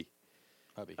them hubby.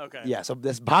 Okay. Yeah. So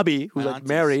this Bobby who's My like aunties.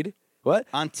 married. What?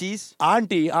 Aunties.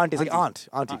 Auntie is like auntie.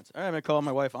 All right, I'm gonna call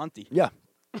my wife Auntie. Yeah.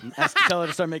 Tell her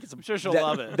to start making some. I'm sure she'll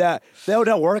love it. That would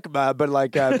work, but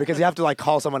like because you have to like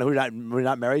call someone who you're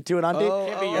not married to an auntie.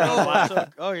 Can't be your own wife.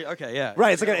 Okay, yeah.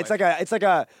 Right. It's like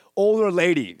a older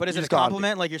lady. But is You it a just call auntie.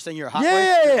 compliment? Like you're saying you're a hot Yeah, wife?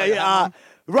 yeah, Just yeah, like a yeah. hot mom?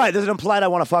 Right. There's an implied I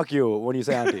want to fuck you when you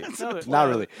say auntie. Not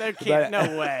really. There can't.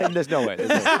 No way. There's no way. There's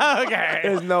no way. Okay.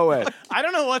 There's no way. I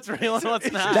don't know what's real and what's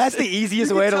not. That's the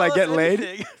easiest way to like get laid.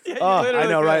 Yeah, you Oh, I literally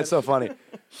know, right? could. It's so funny.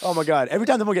 Oh my god! Every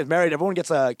time someone gets married, everyone gets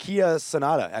a Kia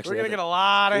Sonata. Actually, We're gonna get a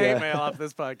lot of hate Yeah. mail off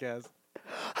this podcast.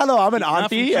 Hello, I'm an Not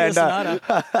from auntie, Kia and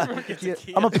Sonata.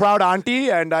 I'm a proud auntie,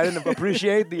 and I didn't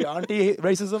appreciate the auntie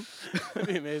racism. That'd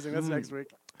be amazing. That's next week.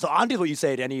 So auntie is what you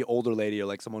say to any older lady or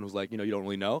like someone who's like you don't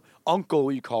really know. Uncle,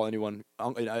 what you call anyone,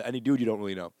 any dude you don't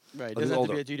really know. Right. But who's Doesn't have to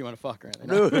older. be a dude you want to fuck, right?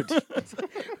 Dude,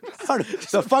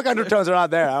 the fuck undertones are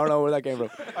not there. I don't know where that came from.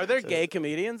 Are there gay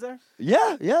comedians there?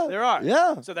 Yeah, yeah, There are.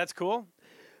 Yeah, So that's cool.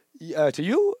 to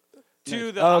you.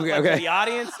 To the, Oh, okay, okay. the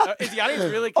audience, is the audience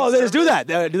really? Oh, they just do conservative?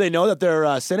 that. Do they know that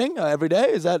they're sinning every day?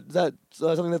 Is that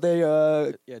something that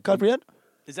they comprehend?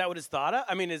 Is that what it's thought of?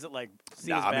 I mean, is it like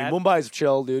seen as I bad? mean, Mumbai's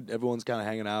chill, dude. Everyone's kind of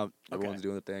hanging out. Okay. Everyone's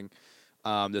doing the thing.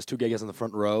 There's two gay guys in the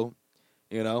front row.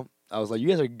 I was like, you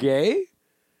guys are gay?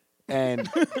 And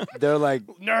they're like,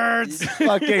 Nerds.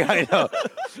 fucking, I know.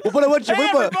 What a bunch of, Hey,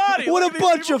 everybody, what look a at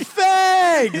bunch these of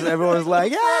fags! Everyone's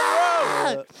like,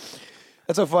 yeah!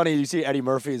 That's so funny. You see Eddie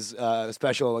Murphy's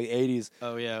special in the 80s.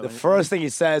 Oh yeah. The first thing he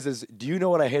says is, do you know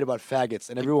what I hate about faggots?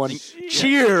 And everyone And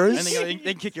cheers. they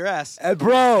can kick your ass.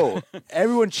 Bro,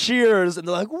 everyone cheers, and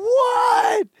they're like,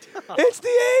 what? It's the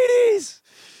 80s.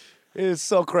 It's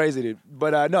so crazy, dude.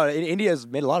 But no, India's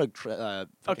made a lot of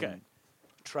Okay.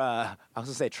 I was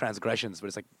gonna say transgressions, but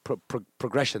it's like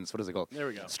progressions. What is it called? There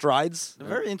we go. Strides. They're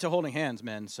very into holding hands,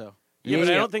 men. So. Yeah, but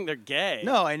I Yeah. don't think they're gay.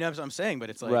 No, I know what I'm saying, but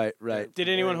it's like. Right. Did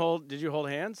anyone hold? Did you hold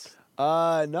hands?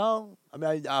 No. I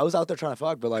mean, I was out there trying to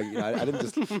fuck, but like, I didn't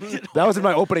just. That wasn't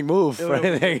my opening move or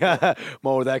anything.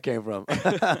 More where that came from.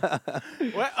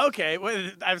 What? Okay.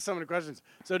 I have so many questions.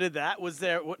 So did that? Was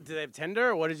there? What, did they have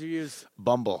Tinder? Or what did you use?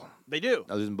 Bumble. They do.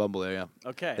 I was using Bumble there, yeah.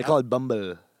 Okay. They call it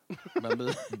Bumble.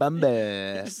 Bumble.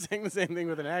 Bumble. Just saying the same thing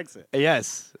with an accent.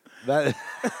 Yes. That.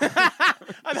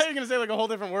 I thought you were gonna say like a whole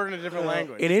different word in a different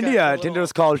language. In got a India, little Tinder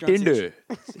is called Tinder.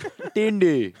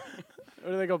 Tinder.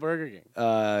 What do they call Burger King?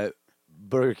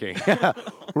 Burger King.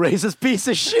 Racist piece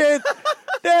of shit.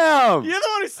 Damn. You're the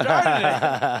one who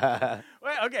started it.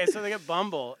 Wait, okay, so they get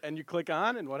Bumble, and you click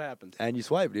on, and what happens? And you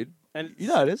swipe, dude. And You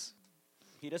know how it is.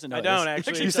 He doesn't know. I this. don't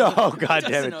actually. You saw. Oh god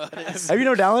damn it. Have you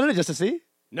never downloaded it just to see?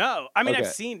 No, I mean Okay.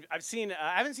 I've seen.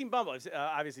 I haven't seen Bumble. I've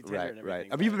obviously Tinder and Right.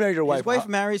 everything. Have you been married to your His wife?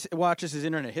 wife watches his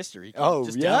internet history. Oh,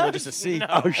 just yeah? download just to see.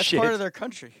 Oh That's shit. part of their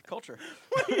culture.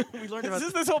 We learned about.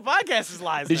 This whole podcast is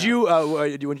lies. Did now.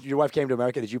 you when your wife came to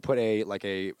America? Did you put a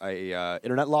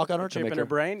internet lock on her to chip make in her her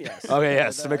brain? Yes. Okay,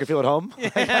 yes, to make her feel at home.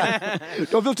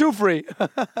 Don't feel too free.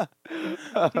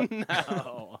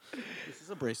 No. This is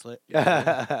a bracelet.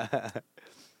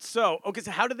 So okay,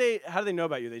 so how do they know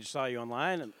about you? They just saw you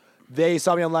online, and They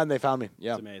saw me online. They found me.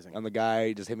 Yeah, That's amazing. And the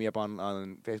guy just hit me up on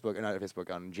Facebook, or not Facebook,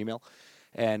 on Gmail,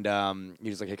 and he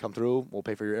was like, "Hey, come through. We'll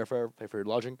pay for your airfare, pay for your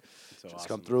lodging. so Just awesome.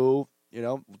 come through.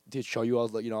 To show you all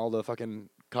the all the fucking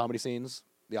comedy scenes,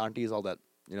 the aunties, all that.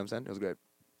 You know what I'm saying? It was great.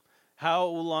 How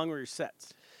long were your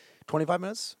sets? 25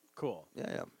 minutes. Cool.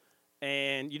 Yeah.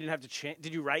 And you didn't have to change.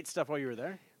 Did you write stuff while you were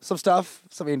there? Some stuff,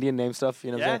 some Indian name stuff.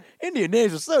 You know what I'm Yeah? saying? Indian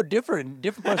names are so different in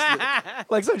different parts.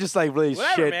 Like some just like really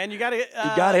Whatever, shit. man. You gotta You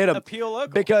gotta hit 'em. appeal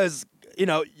local. Because you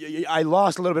know, I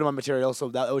lost a little bit of my material, so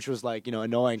that which was like, you know,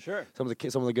 annoying. Sure. Some of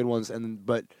the good ones,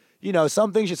 but you know,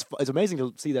 some things just it's amazing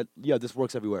to see that this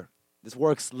works everywhere. This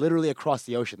works literally across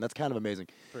the ocean. That's kind of amazing.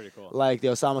 Pretty cool. Like the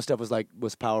Osama stuff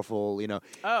was powerful. You know.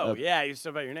 Oh yeah, you said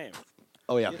about your name.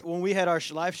 Oh yeah. When we had our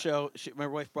live show, my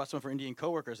wife brought some of her Indian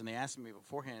coworkers, and they asked me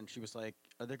beforehand. She was like,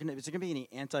 is there going to be any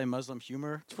anti-Muslim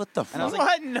humor? What the fuck? And I was What?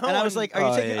 like, No and I was one- like,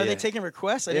 are they taking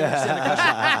requests? I didn't Yeah. understand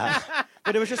the question.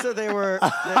 But it was just that they were.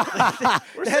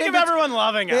 We're sick of everyone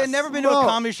loving us. They had never been to a No.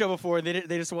 comedy show before. They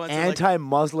just wanted to. Like,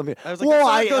 Anti-Muslim. I was like, Whoa, that's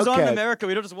how it goes on in okay. America.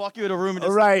 We don't just walk you in a room and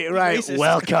just Right. be racist.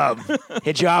 Welcome.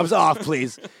 Hijab's off,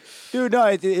 please. Dude, no,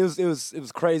 it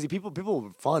was crazy. People were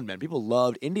fun, man.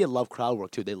 India loved crowd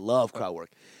work too. They love crowd work.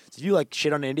 So if you like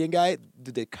shit on an Indian guy,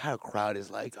 dude, the kind of crowd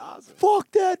is like, fuck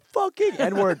that fucking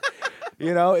N-word.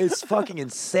 You know, it's fucking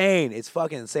insane. It's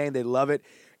fucking insane. They love it.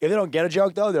 If they don't get a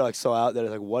joke though, they're like so out. They're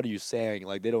like, what are you saying?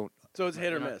 Like they don't. So it's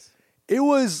hit or miss. It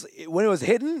was when it was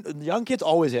hitting. The young kids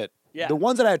always hit. Yeah. The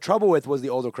ones that I had trouble with was the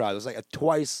older crowd. It was like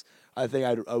twice. I think I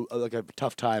had like a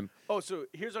tough time. Oh, so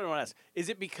here's what I want to ask: is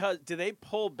it because do they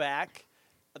pull back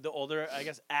the older, I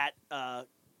guess, at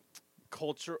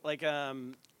culture? Like, are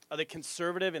they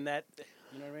conservative in that?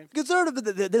 You know what I mean?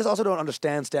 Conservative, they just also don't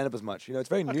understand stand-up as much. You know, it's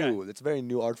very new. Okay. It's a very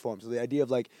new art form. So the idea of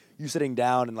like you sitting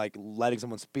down and like letting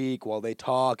someone speak while they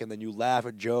talk and then you laugh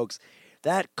at jokes,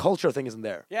 that culture thing isn't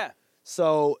there. Yeah.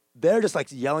 So they're just like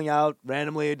yelling out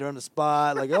randomly during the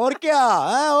spot, like "Aur kya?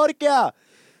 Aur kya?"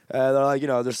 They're like, you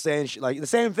know, they're saying like the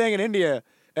same thing in India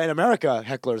and America,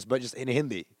 hecklers, but just in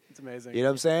Hindi. It's amazing. You know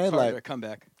what I'm saying? It's hard to Like, come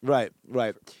back right.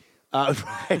 Right,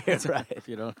 right. if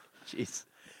you don't. Jeez.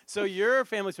 So your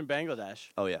family's from Bangladesh.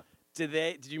 Oh yeah.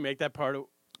 Did you make that part of?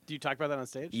 Do you talk about that on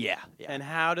stage? Yeah. And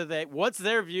how do they? What's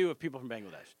their view of people from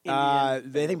Bangladesh?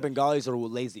 They think Bengalis are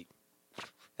lazy.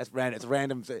 That's random. It's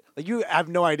random. Like you have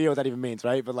no idea what that even means,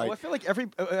 right? But like, Well, I feel like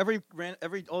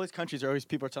every all these countries are always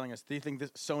people are telling us they think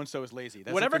this so and so is lazy.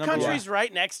 That's whatever like the number country's one.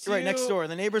 right next to right you. next door,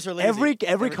 the neighbors are lazy.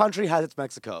 every country has its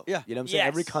Mexico. Yeah. You know what I'm saying?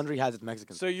 Every Yes. country has its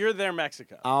Mexicans. So you're their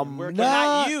Mexico. we're But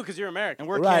not you because you're American. and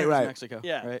we're Right, Canada's right. Mexico.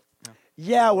 Yeah. Right.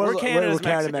 yeah, We're Canada's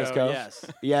Canada, Mexico, Mexico.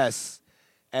 yes. Yes.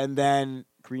 And then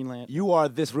Greenland. you are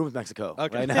this room with Mexico.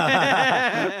 Okay. Right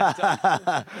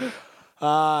now.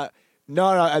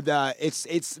 No,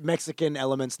 it's Mexican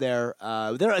elements there.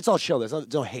 It's all chill. There's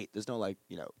no hate. There's no like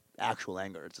actual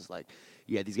anger. It's just like,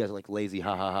 yeah, these guys are like lazy,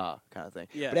 ha ha ha kind of thing.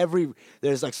 Yeah. But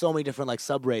there's like so many different like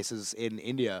sub races in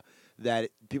India that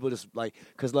people just like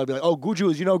because they'll be like, oh,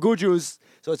 Gujus, Gujus.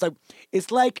 So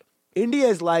it's like India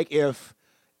is like if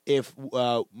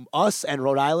us and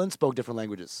Rhode Island spoke different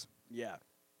languages. Yeah.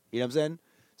 You know what I'm saying?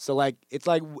 So like it's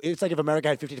like if America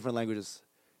had 50 different languages,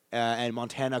 and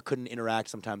Montana couldn't interact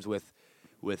sometimes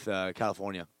with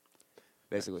California,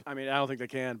 basically. I mean, I don't think they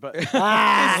can. But is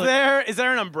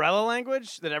there an umbrella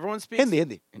language that everyone speaks?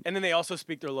 Hindi. And then they also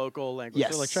speak their local language.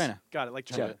 Yes. So like China. Got it. Like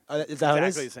China. Is that how it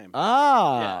is? Exactly the same.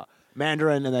 Ah,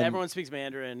 Mandarin and then Everyone speaks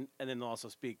Mandarin, and then they'll also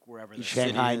speak wherever they're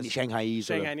Shanghai, is. Shanghainese.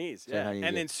 or- Shanghainese, yeah. Shanghainese,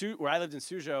 And yeah. then where I lived in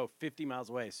Suzhou, 50 miles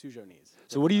away, Suzhounese.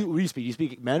 So what do you speak? You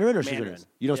speak Mandarin or Mandarin. Shizhonese?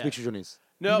 You don't Yeah. speak Shizhonese?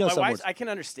 No, You know my some wife's, words. I can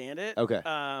understand it. Okay.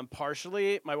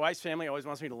 Partially. My wife's family always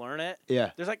wants me to learn it. Yeah.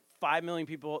 There's like 5 million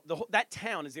people. That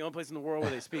town is the only place in the world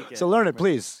where they speak it. So learn it,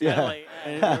 please. Yeah, Yeah. like,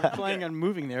 And we're planning on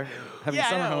moving there, having Yeah, I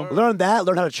summer know. home. Learn that.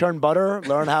 Learn how to churn butter.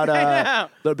 Learn how I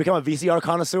to become a VCR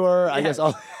connoisseur. I Yeah. guess.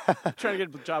 All trying to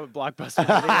get a job at Blockbuster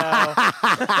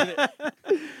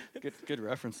Video. Good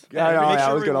reference. Yeah, I know, Make I sure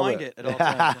always to get over rewind it. it at all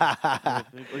times.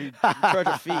 Or you charge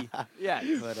a fee. Yeah.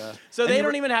 But, So and they you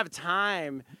don't were- even have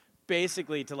time,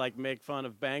 basically, to like make fun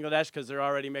of Bangladesh because they're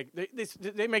already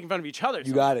they're making fun of each other.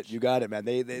 You got it. You got it, man.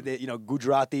 They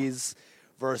Gujaratis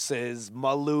versus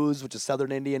Malus, which is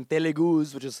Southern Indian,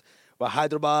 Telugus, which is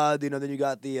Hyderabad. Then you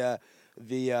got the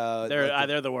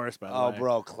They're the worst, by the way. oh,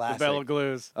 bro, The classic. Bell of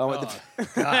Glues. Oh, Don't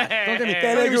get me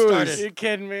Telugus. started. You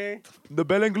kidding me? the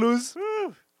Belenglus,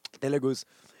 Telugus.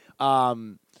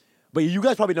 But you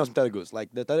guys probably know some Telugus. Like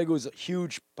the Telugus, a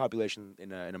huge population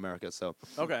in America. So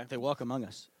Okay. They walk among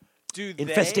us. Do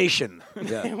infestation.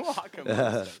 They yeah. walk amongst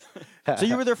us. So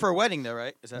you were there for a wedding, though,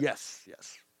 right? Is that Yes.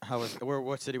 How was?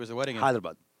 What city was the wedding in?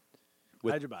 Hyderabad.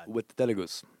 With, Hyderabad. with the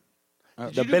Telugus.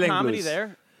 Did the you do comedy Belenglus.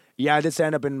 there? Yeah, I did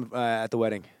stand up at the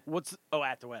wedding.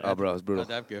 At the wedding? Oh, bro, it was brutal.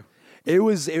 How'd that go?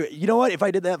 You know what? If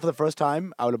I did that for the first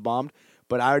time, I would have bombed.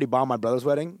 But I already bombed my brother's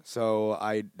wedding, so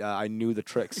I knew the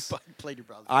tricks. Played your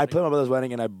brother. I played my brother's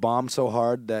wedding, and I bombed so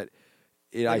hard that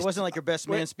It wasn't like your best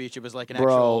man speech. It was like an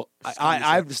bro. actual.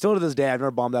 I've still to this day, I've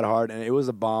never bombed that hard, and it was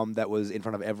a bomb that was in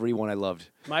front of everyone I loved.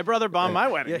 My brother bombed my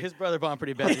wedding. Yeah, his brother bombed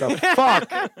pretty bad.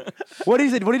 Fuck. What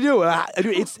did he do?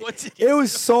 Dude, it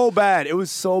was so bad. It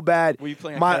was so bad. Were you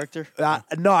playing a character?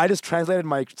 No, I just translated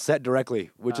my set directly,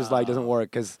 which is like doesn't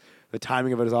work because the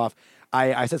timing of it is off.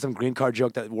 I said some green card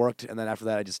joke that worked, and then after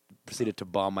that, I just proceeded to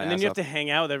bomb my ass. And then you have up. to hang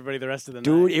out with everybody the rest of the night.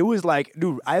 Dude, it was like,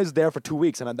 I was there for 2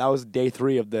 weeks, and that was day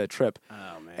 3 of the trip.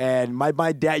 Oh man. And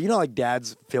my dad, like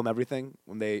dads film everything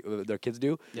when their kids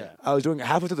do. Yeah. I was doing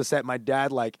halfway through the set. My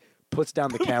dad like puts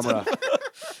down the camera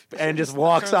and just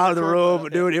walks out of the room.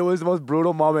 Dude, it was the most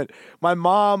brutal moment. My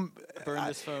mom Burned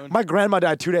his phone. My grandma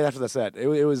died 2 days after the set. It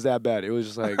was that bad. It was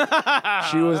just like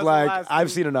she was like,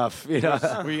 I've seen enough. Were you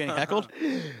getting heckled?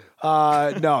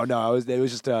 No. It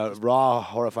was just a raw,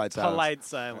 horrified silence. Polite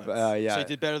silence. Yeah. So you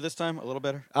did better this time? A little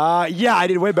better? Yeah, I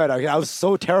did way better. I was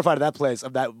so terrified of that place,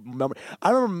 of that moment. I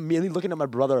remember immediately looking at my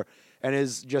brother and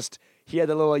he had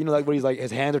that little, like where he's like,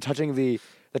 his hands are touching the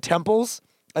temples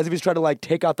as if he's trying to like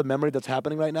take out the memory that's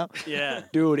happening right now. Yeah.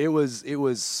 Dude, it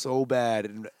was so bad.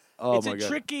 And, oh it's my a God.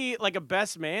 tricky, like a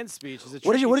best man speech.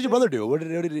 What did your brother do? What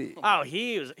did he? Oh,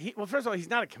 well, first of all, he's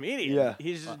not a comedian. Yeah.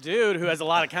 He's just a dude who has a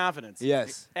lot of confidence.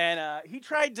 Yes. And he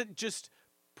tried to just,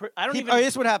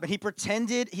 Here's what happened. He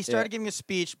pretended, he started giving a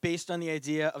speech based on the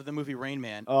idea of the movie Rain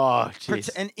Man. Oh, jeez.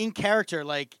 And in character,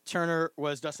 like Turner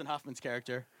was Dustin Hoffman's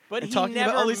character. But and he talking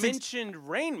about all never these things. mentioned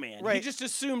Rain Man. Right. He just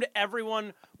assumed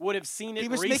everyone would have seen it He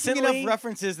was recently. making enough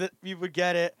references that you would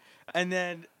get it. And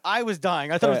then I was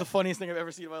dying. I thought it was the funniest thing I've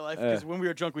ever seen in my life because when we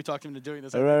were drunk, we talked him into doing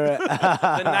this. Right.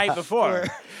 the night before.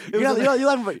 You're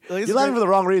laughing for the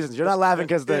wrong reasons. You're not laughing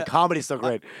because the comedy's so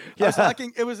great. I was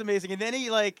talking, it was amazing. And then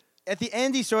he at the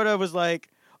end, he sort of was like,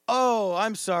 "Oh,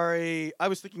 I'm sorry. I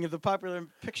was thinking of the popular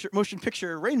motion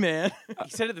picture Rain Man." He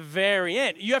said at the very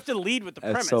end. You have to lead with the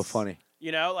premise. That's so funny.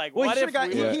 Like Well, what if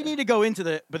he needed to go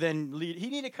into but then lead. He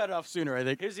needed to cut it off sooner, I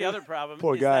think. Here's the other problem.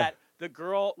 Poor is guy. That the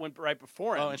girl went right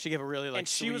before him. Oh, and she gave a really and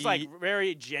she was sweet-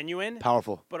 very genuine,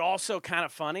 Powerful. but also kind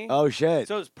of funny. Oh shit.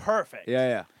 So it was perfect.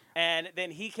 Yeah. And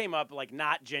then he came up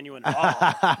not genuine at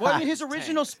all. Well, I mean, his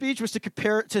original speech was to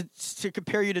compare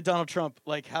you to Donald Trump,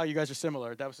 like how you guys are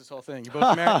similar. That was his whole thing. You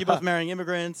both marrying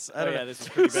immigrants. I don't know. This is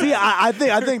pretty bad. See,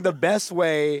 I think the best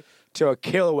way to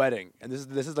kill a wedding, and this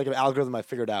is like an algorithm I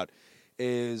figured out,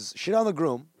 is shit on the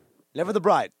groom, never the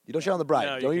bride. You don't shit on the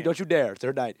bride. No, Don't you dare. It's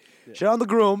her night. Yeah. Shit on the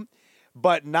groom,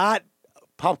 but not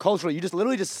pop cultural. You just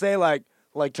literally just say like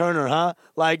Turner, huh?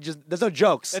 Like just there's no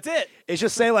jokes. That's it. It's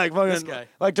just say like This guy.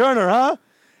 like Turner, huh?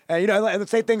 And and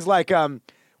say things like one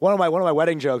of my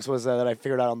wedding jokes was that I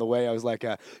figured out on the way. I was like,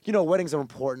 weddings are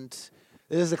important.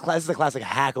 This is a classic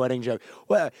hack wedding joke.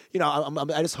 Well,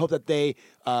 I just hope that they.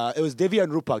 It was Divya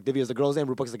and Rupak. Divya is the girl's name.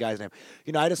 Rupak is the guy's name.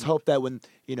 I just hope that when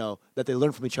that they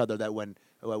learn from each other. That when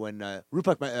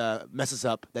Rupak messes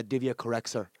up, that Divya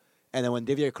corrects her, and then when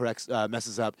Divya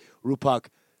messes up, Rupak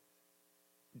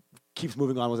keeps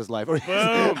moving on with his life. Boom!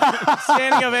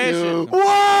 Standing ovation.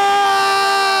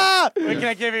 What? Wait, can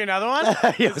I give you another one?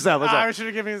 Yeah, what's up? I should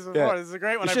have given you this before. Yeah. This is a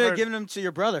great one. You should have given them to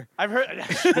your brother. I've heard.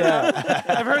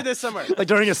 I've heard this somewhere. Like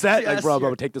during a set, Yes, bro,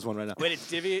 you're- take this one right now. Wait,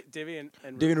 it's Divya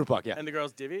and Divya and Rupak, yeah. and the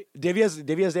girl's Divya. Divya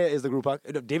is the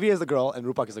Rupak. No, Divya is the girl, and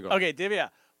Rupak is the girl. Okay, Divya,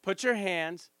 put your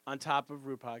hands on top of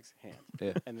Rupak's hand.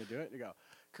 Yeah. And then do it. You go.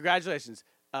 Congratulations.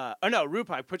 No,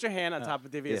 Rupak, put your hand on top of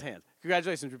Divya's hand.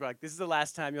 Congratulations, Rupak. This is the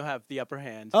last time you'll have the upper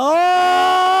hand.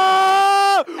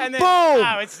 Oh! And then, boom!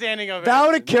 wow, it's standing over. That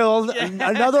would have killed. Yeah.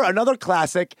 Another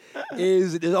classic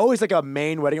is there's always like a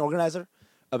main wedding organizer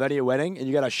of any wedding, and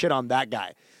you got to shit on that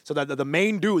guy. So that the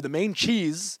main dude, the main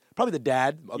cheese, probably the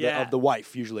dad of the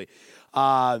wife usually.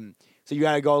 So you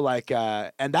got to go like,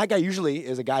 and that guy usually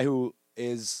is a guy who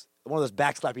is one of those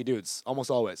backslappy dudes,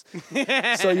 almost always.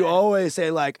 So you always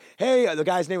say like, hey, the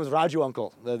guy's name was Raju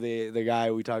Uncle, the guy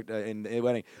we talked in the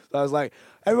wedding. So I was like,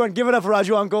 everyone give it up for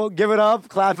Raju Uncle, give it up,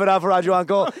 clap it up for Raju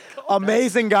Uncle.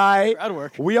 Amazing guy. Crowd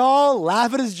work. We all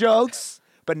laugh at his jokes,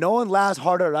 but no one laughs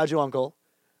harder at Raju Uncle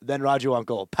than Raju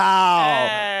Uncle. Pow!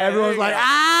 Hey, Everyone's there you like, go.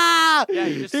 ah! Yeah,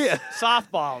 you just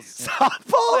softballs.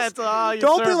 Softballs? That's all you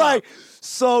Don't be serve like, up.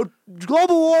 so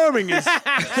global warming is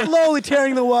slowly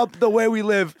tearing the way we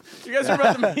live. You guys heard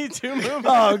about the Me Too movement?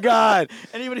 Oh, God.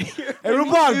 Anybody here? Hey,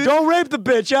 Rupak, don't rape the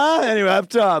bitch, huh? Anyway, up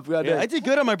top. Yeah, I did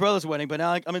good on my brother's wedding, but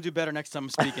now I'm going to do better next time I'm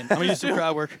speaking. I'm going to use some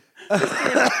crowd work.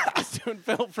 Just doing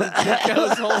Phil from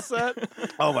Chico's whole set.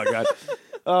 Oh, my God.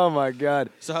 Oh, my God.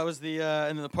 So how was the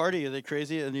and then the party? Are they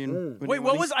crazy? Wait,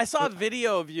 what was? I saw a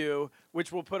video of you,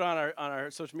 which we'll put on our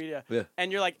social media. Yeah.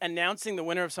 And you're like announcing the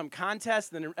winner of some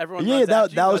contest, and then everyone. Yeah, runs that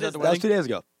after you. was What is- 2 days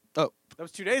ago. Oh, That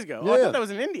was 2 days ago. Yeah, Oh, I yeah. thought that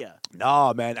was in India.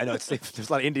 No, man. I know there's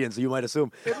a lot of Indians, so you might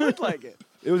assume It looked like it.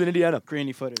 it was in Indiana.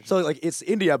 grainy footage. So like it's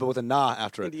India, but with a na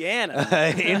after it. Indiana.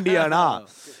 Indiana.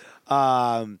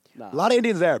 A Nah. lot of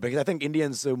Indians there because I think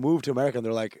Indians who move to America and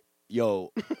they're like,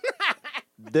 "Yo,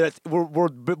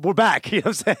 we're back." You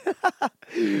know what I'm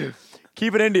saying?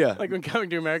 Keep it India. Like when coming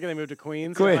to America, they moved to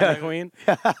Queens. Queen- to find the Queen.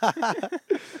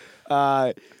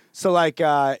 So like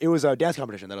it was a dance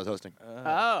competition that I was hosting.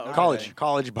 Oh, okay.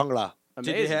 College Bangla.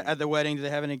 Did Amazing. at the wedding? Did they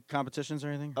have any competitions or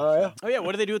anything? Oh yeah. Oh yeah,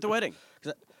 what do they do at the wedding?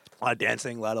 A lot of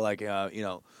dancing, a lot of like a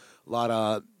lot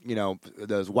of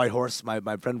there's white horse. My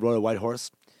friend rode a white horse.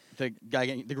 The guy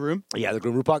getting the groom. Yeah, the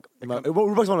groom Rupak.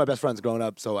 Rupak's one of my best friends growing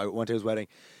up, so I went to his wedding,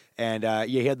 and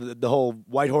he had the whole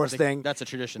white horse thing. That's a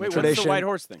tradition. Wait, The what's the tradition. white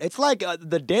horse thing? It's like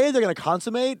the day they're gonna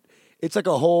consummate. It's like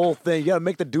a whole thing. You gotta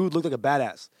make the dude look like a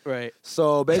badass. right.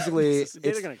 So basically, It's the day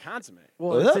it's they're gonna consummate.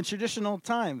 Well, Yeah. it's in traditional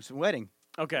times. Wedding.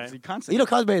 Okay. It's a concept. you know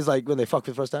consummate is like when they fuck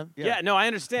for the first time. Yeah. No, I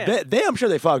understand. They I'm sure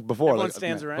they fucked before. Everyone like,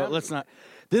 stands around. But let's not.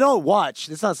 They don't watch.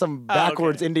 It's not some Oh,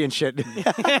 backwards okay. Indian shit. No,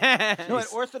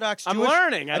 at Orthodox. I'm Jewish,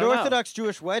 learning. I At don't know. Orthodox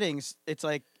Jewish weddings, it's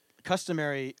like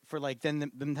customary for like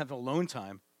them to have alone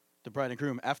time, the bride and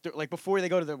groom, after like before they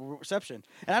go to the reception.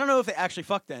 And I don't know if they actually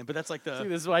fuck then, but that's like the. See,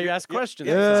 this is why you ask questions.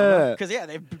 Yeah. Because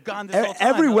they've gone this whole time.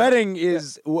 Every They're like- wedding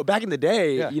is back in the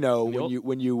day. Yeah. You know, In the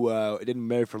when you didn't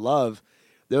marry for love,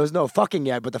 there was no fucking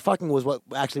yet, but the fucking was what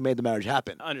actually made the marriage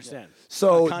happen. I understand.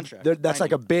 So A contract, that's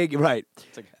like a big right.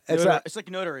 It's like It's notary. a- It's like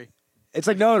notary. It's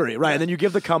like notary, right? And then you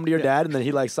give the cum to your dad, and then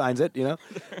he like signs it. You know,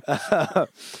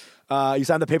 you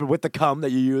sign the paper with the cum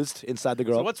that you used inside the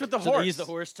girl. So what's with the So horse? they use the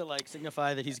horse to like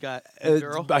signify that he's got a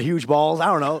girl. Huge balls. I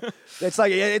don't know. it's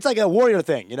like a warrior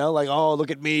thing, you know. Like, oh,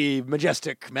 look at me,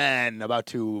 majestic man, about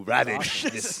to ravage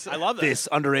this. I love that. This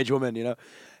underage woman, you know.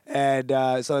 And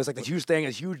so it's like this huge thing.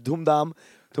 It's huge dum-dum.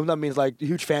 Dum-dum means like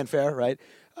huge fanfare, right?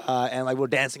 And like we're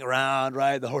dancing around,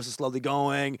 right? The horse is slowly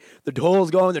going. The dole's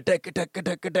going. They're tek tek tek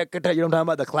tek tek tek. You know what I'm talking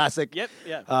about? The classic. Yep,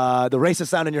 yeah. The racist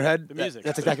sound in your head. The music.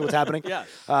 That's exactly what's happening. Yeah.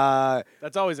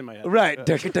 That's always in my head. Right.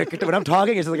 When I'm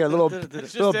talking, it's like a little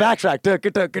little it. backtrack.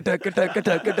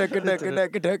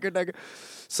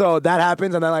 So that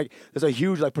happens, and then like there's a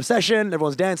huge like procession.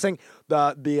 Everyone's dancing.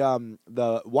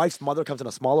 The wife's mother comes in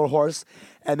a smaller horse,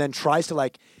 and then tries to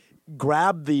like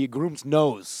grab the groom's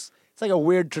nose. It's like a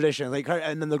weird tradition. Like,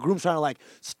 and then the groom's trying to like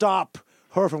stop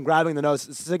her from grabbing the nose,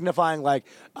 signifying like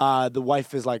the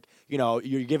wife is like, you know,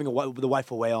 you're giving the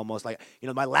wife away almost, like, you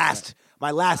know, my last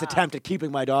attempt at keeping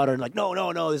my daughter, and like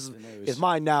no, this is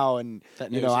mine now, and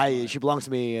That you nose know, is mine. she belongs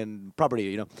to me and property,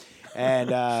 you know,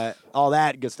 and all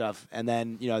that good stuff, and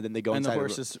then you know, then they go And the inside.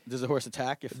 horse is. Does the horse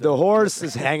attack? If The horse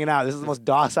is hanging out. This is the most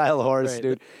docile horse, Right.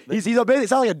 dude. He's basically,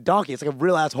 it's not like a donkey. It's like a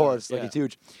real ass horse. Like Yeah. it's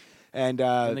huge. And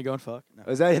And they go and fuck. No.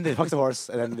 is that and they fuck the horse,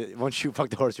 and then once you fuck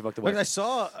the horse, you fuck the Because I wife.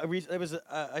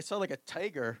 saw I saw like a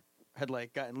tiger had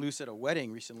like gotten loose at a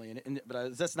wedding recently,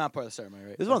 but that's not part of the ceremony,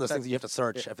 right? This is one of those That's- things that you have to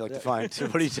search. I feel like to find.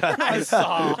 What do you I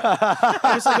saw.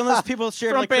 It's like unless people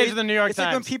share Front like page crazy- of the New York It's like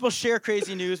when Times. people share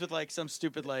crazy news with like some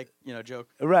stupid like joke.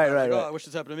 Right, Like, right, oh, right. I wish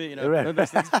this happened to me. You know. Right.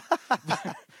 Those things.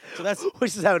 So that's.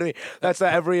 Which is happening to me. That's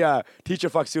every teacher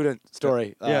fuck student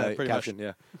story Yeah, pretty caption.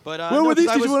 Yeah. But Where no, were these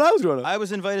 'cause teachers when I was growing up? I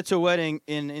was invited to a wedding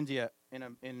in India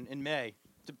in May.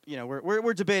 You know,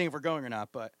 we're debating if we're going or not,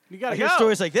 but You gotta I hear go.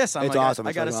 stories like this. I'm It's like, awesome.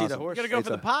 I It's got to fucking see the awesome. horse. You gotta go It's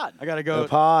for the pod. I gotta go. The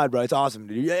pod, bro. It's awesome,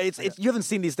 dude. Yeah, you haven't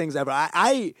seen these things ever.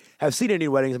 I have seen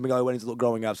Indian weddings and Bengali weddings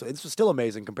growing up, so it's still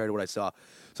amazing compared to what I saw.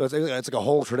 So it's like a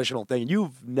whole traditional thing.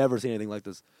 You've never seen anything like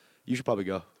this. You should probably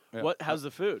go, How's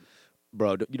the food?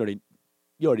 bro. You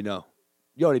already know.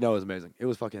 You already know it was amazing. It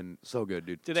was fucking so good,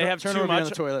 dude. Do they have turn too over me on much?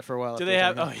 the toilet for a while. Do after they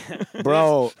have? talking. Oh yeah.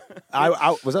 Bro,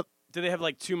 I was up. Do they have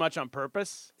like too much on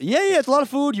purpose? Yeah, it's a lot of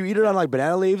food. You eat it on like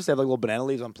banana leaves. They have like little banana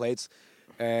leaves on plates,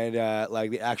 and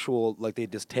like the actual like they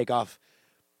just take off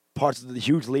parts of the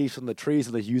huge leaves from the trees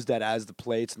and they use that as the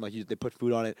plates and like they put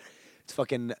food on it. It's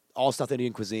fucking all stuff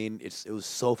Indian cuisine. It was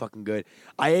so fucking good.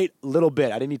 I ate a little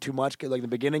bit. I didn't eat too much like in the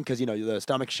beginning because you know the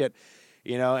stomach shit.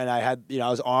 You know, and I had, I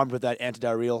was armed with that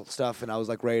antidiarrheal stuff, and I was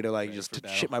like ready to like just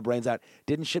shit my brains out.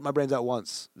 Didn't shit my brains out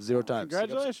once, 0 times.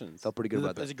 Congratulations. Felt pretty good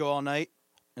about Does that. it go all night?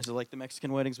 Is it like the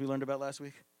Mexican weddings we learned about last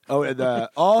week? Oh,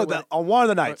 on one of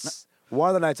the nights. One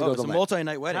of the nights it Oh, goes it's a all night.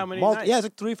 multi-night wedding. How many Multi- nights? yeah, it's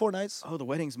like 3-4 nights. Oh, the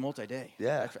wedding's multi-day.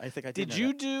 Yeah. I think I did. Did know you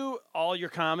that. do all your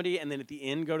comedy and then at the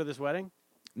end go to this wedding?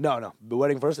 No, the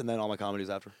wedding first, and then all my comedies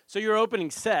after. So your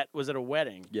opening set was at a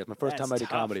wedding. Yeah, it's my first That's time I did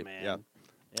tough, comedy. man. Yeah.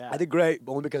 Yeah. I did great,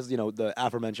 only because the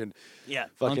aforementioned Yeah.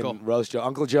 fucking Uncle. roast joke,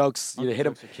 uncle jokes. You Uncle hit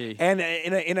them, jokes are key. and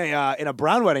in a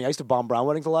brown wedding, I used to bomb brown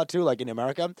weddings a lot too, like in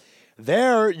America.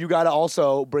 There, you got to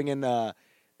also bring in.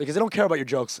 because they don't care about your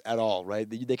jokes at all, right?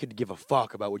 They could give a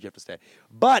fuck about what you have to say.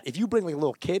 But if you bring like a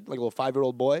little kid, like a little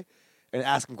 5-year-old boy, and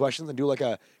ask him questions and do like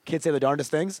a kid say the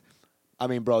darndest things, I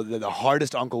mean, bro, the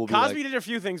hardest uncle will be Cosby like, did a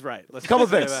few things right. Let's a couple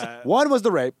just say things. that. One was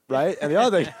the rape, right? And the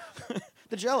other thing,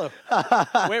 The Jello.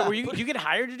 Wait, were you get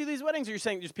hired to do these weddings, or you're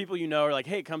saying just people you know are like,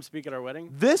 hey, come speak at our wedding?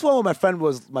 this one, my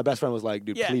best friend was like,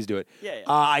 dude, Yeah. please do it. Yeah, yeah.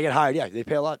 I get hired. Yeah, they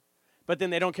pay a lot. But then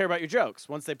they don't care about your jokes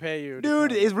once they pay you. to Dude,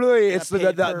 come. it's really, it's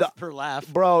Paid the per laugh.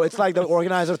 bro, it's like the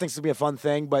organizer thinks it'll be a fun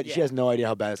thing, but she Yeah. has no idea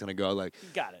how bad it's going to go. Like,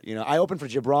 Got it. you know, I opened for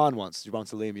Gibran once. Gibran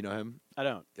Salim, you know him? I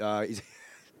don't. He's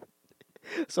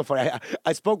so funny.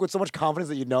 I spoke with so much confidence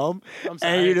that you know him, I'm and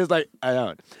sorry. you're just like, I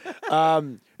don't.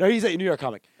 No, he's a New York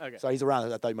comic. Okay. So he's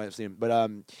around. I thought you might have seen him, but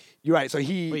you're right. So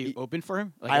he, Wait, you opened for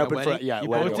him? Like I at a opened for- wedding? yeah, You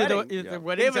wedding. both did the Wedding. Yeah. the They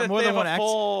weddings have, at more they than have one a act.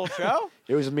 full show?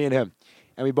 it was just me and him,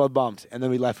 and we both bumped, and then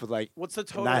we left with like What's the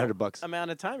total $900.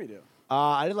 amount of time you do?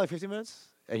 I did like 15 minutes,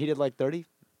 and he did like 30.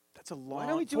 That's a long.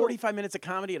 don't we do 45 minutes of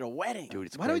comedy at a wedding. Dude,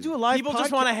 it's Why don't we crazy. do a live People podcast?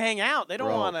 just want to hang out. They don't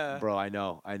bro, want to. Bro, I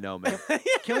know, man.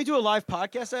 Can we do a live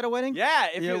podcast at a wedding? Yeah,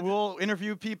 if Yeah, you're, we'll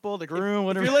interview people, the groom, if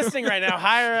whatever. you're listening right now,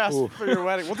 hire us Ooh. for your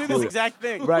wedding. We'll do this exact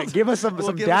thing. Right, give us some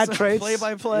We'll give dad us some traits.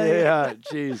 play-by-play. Yeah,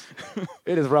 jeez,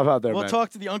 it is rough out there, We'll man. talk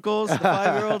to the uncles, the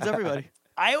 5-year-olds, everybody.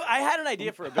 I had an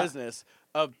idea for a business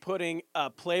of putting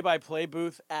a play-by-play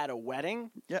booth at a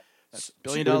wedding. Yeah. That's a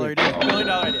billion-dollar idea. $1 billion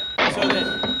idea. So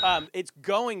that it's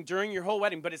going during your whole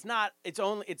wedding, but it's not. It's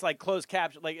like closed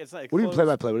caption. Like it's like. What do you mean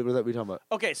closed- play-by-play? What are we talking about?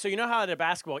 Okay, so you know how at an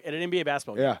NBA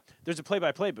basketball game, Yeah. there's a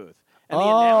play-by-play booth. And the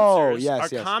Oh, announcers yes,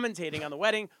 are yes. commentating on the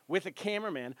wedding with a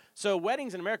cameraman. So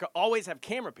weddings in America always have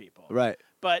camera people. Right.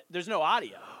 But there's no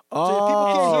audio. So people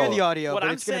can't hear the Oh. audio, What but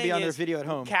I'm it's going to be saying on their is video at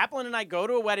home. Kaplan and I go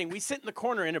to a wedding. We sit in the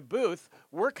corner in a booth.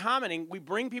 We're commenting. We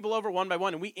bring people over one by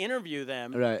one, and we interview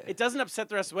them. Right. It doesn't upset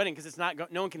the rest of the wedding because it's not.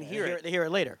 No one can hear it. They hear it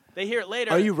later. They hear it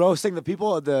later. Are you roasting the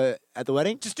people at the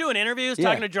wedding? just doing interviews, Yeah.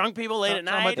 talking to drunk people late at Talking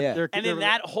about night, Yeah. and then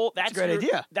that's a great your,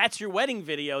 idea. That's your wedding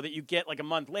video that you get like a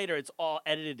month later. It's all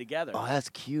edited together. Oh, that's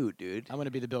cute, dude. I'm going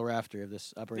to be the Bill Rafter of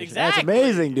this operation. Exactly. That's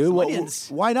amazing, dude. Millions.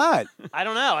 Why not? I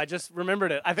don't know. I just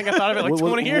remembered it. I think I thought of it like Whoa,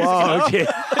 20 years whoa, ago. okay.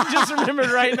 I just remembered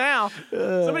right now.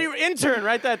 Somebody intern,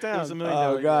 write that down. It was $1 million.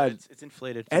 Oh, God. It's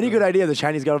inflated. Any good idea the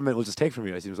Chinese government will just take from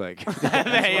you, it seems like. Yeah,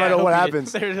 I don't know what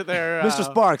happens. They're, Mr.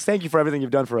 Sparks, thank you for everything you've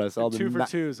done for us. All the 2 for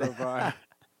 2 so far.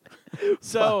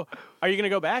 So, are you gonna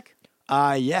go back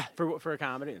Yeah. for a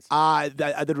comedy? I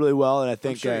did really well, and I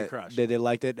think sure you crushed. they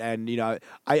liked it. And you know,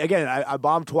 I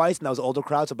bombed twice, and that was an older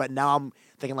crowd. So, but now I'm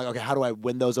thinking like, okay, how do I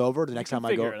win those over? The next time I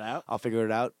go, figure it out. I'll figure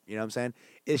it out. You know what I'm saying?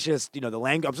 It's just the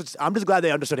language. I'm just glad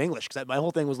they understood English because my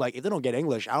whole thing was like, if they don't get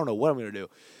English, I don't know what I'm gonna do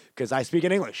because I speak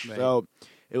in English. Right. So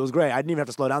it was great. I didn't even have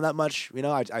to slow down that much. You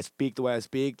know, I speak the way I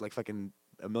speak, like fucking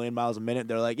a million miles a minute.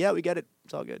 They're like, yeah, we get it.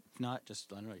 It's all good. If not,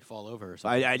 just, I don't know, you fall over or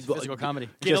something. I It's physical comedy.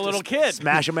 Get a little kid.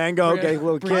 Smash a mango, get a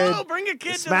little kid. Bro, bring a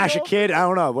kid. Smash to a the kid. I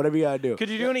don't know. Whatever you gotta do. Could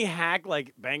you do any hack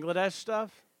like Bangladesh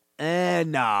stuff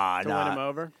Nah, to win him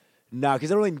over? No, because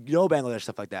they don't really know Bangladesh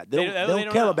stuff like that. They don't, they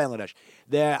don't care know. about Bangladesh.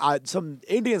 There, some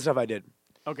Indian stuff I did.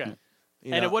 Okay.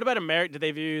 You And know. what about America? Did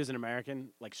they view you as an American,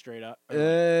 like straight up?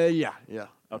 Yeah.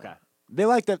 Okay. They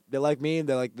like that. They like me.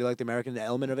 They like the American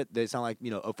element of it. They sound like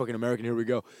a fucking American. Here we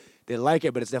go. They like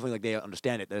it, but it's definitely like they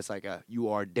understand it. That it's like you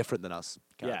are different than us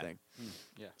kind Yeah. of thing.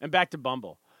 And back to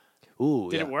Bumble. Ooh,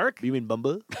 Did yeah. it work? You mean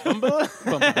Bumble? Bumble?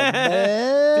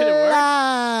 Did it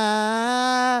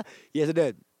work? Yes, it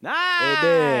did. Nice. It did,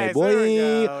 There we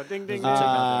boy. go. Ding, ding, ding.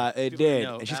 It did.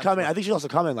 No, And she's that's coming. what- I think she's also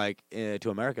coming to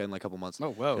America in like a couple months.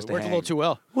 Oh, whoa. It just to worked a little hang. too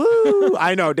well. Woo!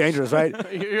 I know, dangerous, right?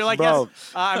 You're like, Bro.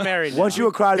 yes, I'm married. Once now. you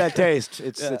acquire that taste,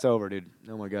 it's over, dude.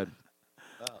 Oh my god.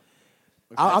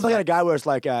 I'm the kind of guy where it's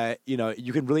like,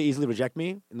 you can really easily reject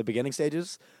me in the beginning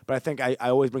stages, but I think I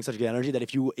always bring such good energy that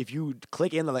if you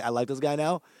click in, like I like this guy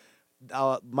now,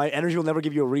 my energy will never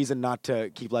give you a reason not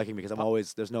to keep liking me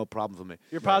because there's no problem for me.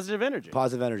 You're positive energy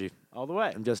Positive energy. all the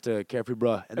way. I'm just a carefree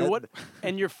bruh. And what?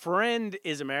 And your friend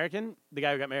is American, the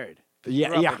guy who got married. Yeah,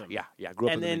 grew up yeah, with him. yeah. Grew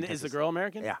up And with him then in is the Texas. girl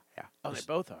American? Yeah, yeah. Oh, they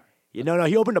both are. No.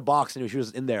 He opened a box and she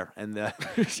was in there, and the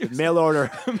mail order.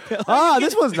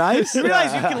 This was nice. You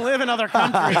realize you can live in other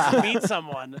countries and meet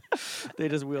someone. They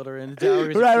just wheeled her in.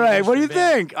 Dowries Right, are right. What do you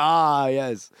pretty much think?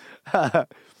 Yes.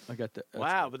 I got that.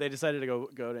 Wow, but they decided to go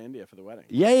to India for the wedding.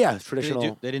 Yeah. They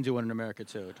Traditional. didn't do one in America,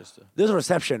 too. Just There was a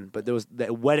reception, but there was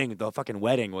the wedding. The fucking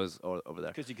wedding was over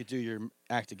there. because you could do your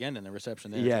act again in the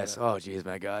reception there. Yes. Oh, jeez,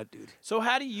 my God, dude. So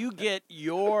how do you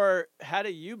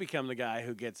become the guy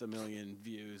who gets 1 million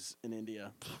views in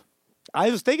India? I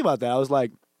was thinking about that. I was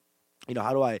like,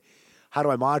 how do I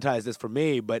monetize this for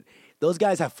me? But those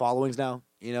guys have followings now.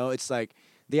 It's like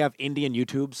they have Indian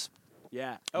YouTubes.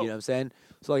 Yeah. You know what I'm saying?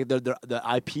 So like the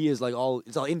IP is like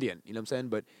it's all Indian. You know what I'm saying?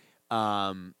 But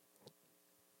I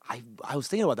was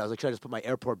thinking about that. I was like, should I just put my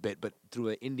airport bit, but through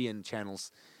the Indian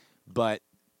channels, but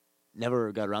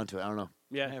never got around to it. I don't know.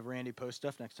 Yeah. Have Randy post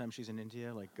stuff next time she's in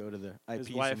India. Like go to the IPs.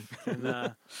 His wife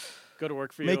can go to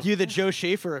work for you. Make you the Joe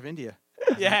Schaefer of India.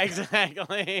 Yeah,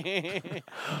 exactly.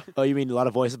 Oh, you mean a lot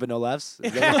of voices but no laughs?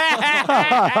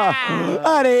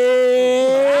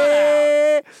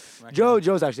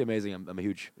 Joe's actually amazing. I'm a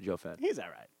huge Joe fan. He's all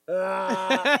right.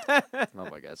 Oh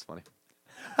my god, it's funny.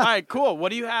 All right, cool. What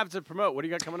do you have to promote? What do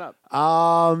you got coming up?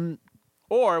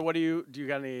 Or what do you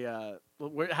got any? How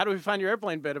do we find your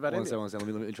airplane bit about India? One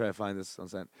second. Let me try to find this. One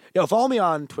second. Yo, follow me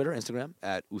on Twitter, Instagram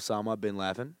at Usama Bin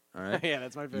Laughin. All right. Yeah,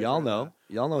 that's my favorite. Y'all know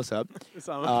what's up.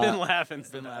 Usama Bin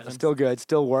Laughin. Still good.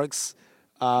 Still works.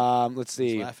 Let's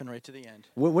see. He's laughing right to the end.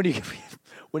 When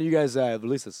do you guys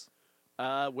release this?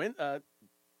 When?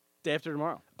 Day after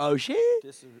tomorrow. Oh shit!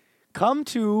 Come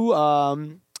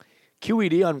to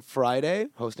QED on Friday,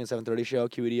 hosting a 7:30 show.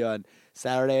 QED on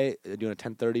Saturday, doing a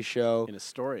 10:30 show In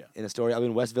Astoria. I'll be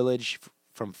in West Village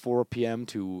from 4 p.m.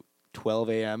 to 12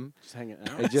 a.m. Just hanging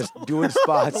out. and just doing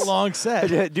spots. That's a long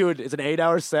set. Dude, it's an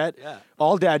 8-hour set. Yeah.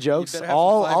 All dad jokes. better have some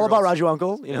All about 5-year-olds. Raju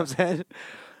Uncle. You know what I'm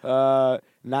saying?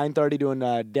 9:30 doing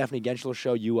Daphne Genschel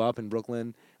show. You Up in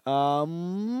Brooklyn.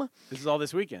 This is all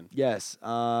this weekend. Yes. Busy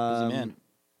man.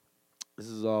 This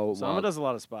is all. Usama does a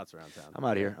lot of spots around town. I'm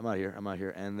out here.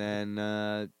 And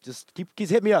then just keep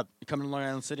hit me up. You coming to Long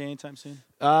Island City anytime soon?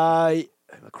 A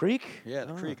Creek? Yeah,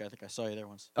 the Creek. I think I saw you there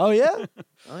once. Oh yeah.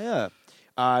 Oh yeah.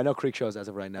 No Creek shows as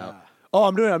of right now. Oh,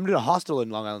 I'm doing a hostel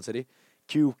in Long Island City.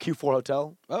 Q4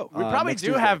 Hotel. Oh, We probably next do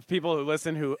Tuesday. have people who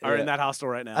listen who are in that hostel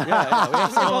right now. we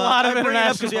have a lot of because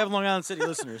international. we have Long Island City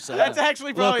listeners. So That's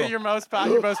actually probably local. your most best.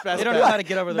 They don't know how to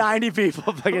get over there. 90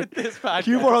 people. Fucking this podcast.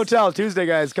 Q4 Hotel Tuesday,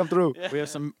 guys. Come through. We have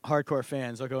some hardcore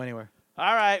fans. They'll go anywhere.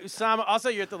 All right, Usama. Also,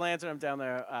 you're at the Lantern. I'm down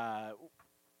there.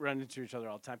 Running into each other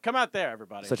all the time. Come out there,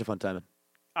 everybody. Such a fun time.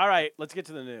 All right, let's get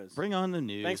to the news. Bring on the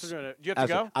news. Thanks for doing it. Do you have to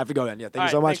Absolutely. go? I have to go then. Yeah. Thank All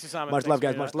you so right, much. thanks, Usama. Much Thanks love, for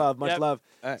guys. doing Much that. love. Much Yep. love.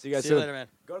 All right. See you guys See soon. you later, man.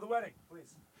 Go to the wedding,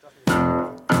 please.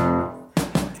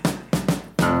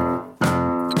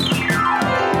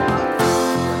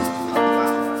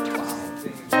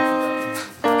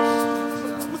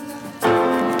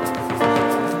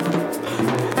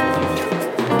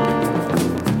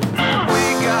 We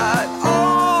got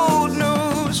old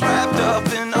news wrapped up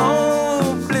in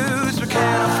old blues. We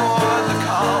can't afford the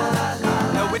call.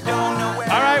 No, we don't know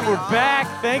where. All right, we're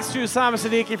back. Thanks to Usama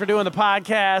Siddiqui for doing the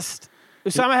podcast.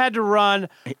 Usama had to run.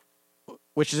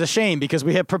 Which is a shame because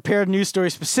we have prepared news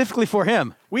stories specifically for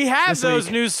him. We have This those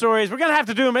week. news stories. We're going to have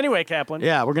to do them anyway, Kaplan.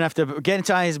 Yeah, we're going to have to get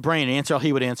into his brain and answer all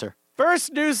he would answer.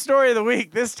 First news story of the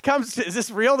week. Is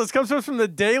this real? This comes from the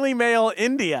Daily Mail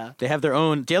India. They have their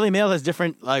own. Daily Mail has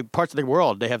different parts of the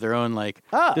world. They have their own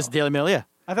Oh. This is Daily Mail, yeah.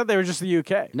 I thought they were just the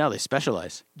UK. No, they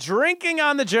specialize. Drinking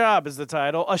on the Job is the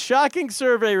title. A shocking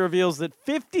survey reveals that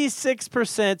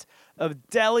 56% of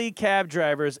Delhi cab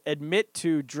drivers admit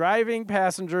to driving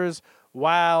passengers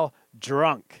while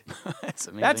drunk. That's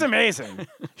amazing. That's amazing.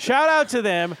 Shout out to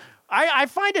them. I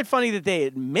find it funny that they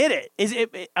admit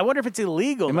it. I wonder if it's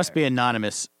illegal. It must be an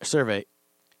anonymous survey.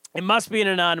 It must be an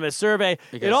anonymous survey.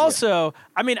 Because, it also,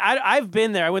 I mean, I've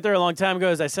been there. I went there a long time ago,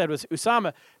 as I said, with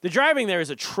Usama. The driving there is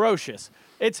atrocious.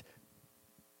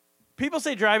 People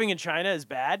say driving in China is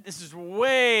bad. This is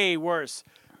way worse.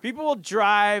 People will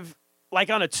drive, like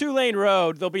on a 2-lane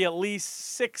road, there'll be at least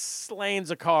 6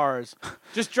 lanes of cars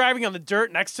just driving on the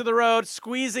dirt next to the road,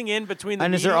 squeezing in between the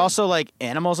And is there medians. also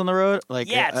animals on the road?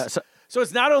 Yes. So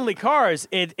it's not only cars.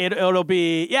 It'll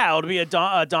be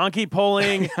a donkey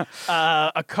pulling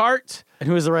a cart. and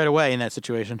who is the right of way in that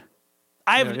situation?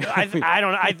 I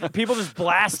don't know. People just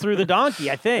blast through the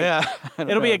donkey. I think. Yeah.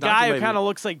 It'll be a guy who kind of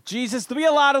looks like Jesus. There'll be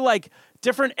a lot of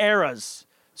different eras.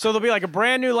 So there'll be a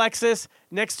brand new Lexus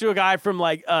next to a guy from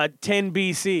 10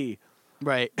 BC.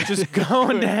 Right. Just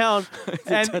going down.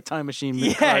 It's a time machine.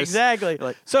 Yeah, cars. exactly.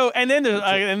 Like- and then there's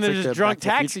like just the drunk Back to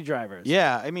the taxi drivers.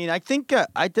 Yeah, I mean, I think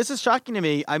this is shocking to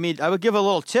me. I mean, I would give a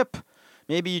little tip.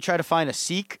 Maybe you try to find a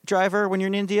Sikh driver when you're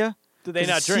in India. Do they 'Cause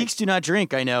not drink? Sikhs do not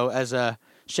drink, I know, as a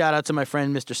shout out to my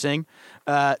friend Mr. Singh.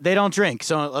 They don't drink.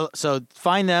 So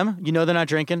find them. You know they're not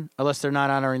drinking unless they're not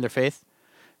honoring their faith.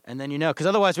 And then because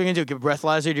otherwise what are you going to do? Give a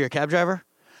breathalyzer to your cab driver?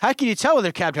 How can you tell whether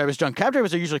a cab driver's drunk? Cab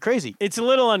drivers are usually crazy. It's a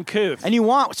little uncouth. And you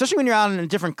want, especially when you're out in a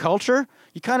different culture,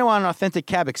 you kind of want an authentic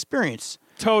cab experience.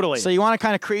 Totally. So you want a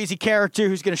kind of crazy character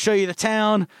who's going to show you the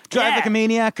town, drive Yeah. like a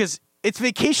maniac, because It's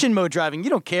vacation mode driving. You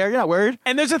don't care. You're not worried.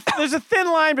 And there's a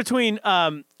thin line between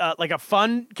like a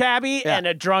fun cabbie Yeah. and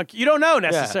a drunk. You don't know Yeah.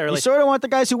 necessarily. You sort of want the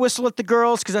guys who whistle at the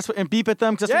girls and beep at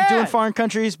them because that's what you do in foreign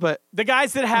countries. But The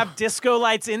guys that have disco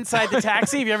lights inside the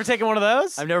taxi. Have you ever taken one of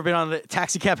those? I've never been on the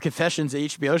Taxi Cab Confessions, the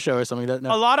HBO show or something.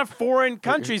 A lot of foreign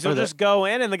countries will or the- just go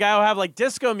in, and the guy will have like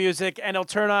disco music, and he'll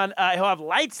turn on. He'll have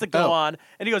lights that go Oh. on,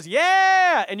 and he goes,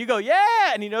 "Yeah," and you go, "Yeah,"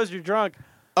 and he knows you're drunk.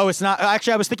 Oh, it's not.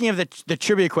 Actually, I was thinking of the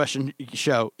trivia question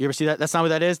show. You ever see that? That's not what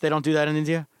that is. They don't do that in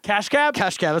India. Cash cab?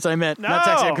 Cash cab. That's what I meant. No, Not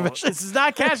Taxi Cab Confessions. this is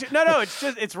not cash. No,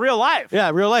 it's real life. Yeah,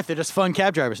 real life. They're just fun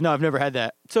cab drivers. No, I've never had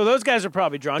that. So those guys are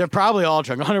probably drunk. They're probably all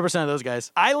drunk. 100% of those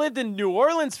guys. I lived in New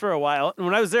Orleans for a while, and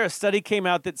when I was there, a study came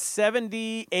out that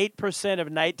 78% of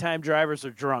nighttime drivers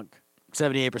are drunk.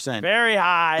 78%. Very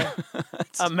high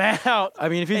amount. I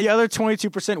mean, if you're the other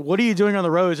 22%, what are you doing on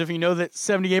the roads if you know that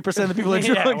 78% of the people are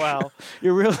Yeah, drunk? well.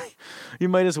 You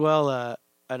might as well, I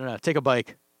don't know, take a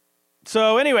bike.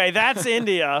 So anyway, that's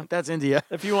India. That's India.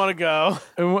 If you want to go,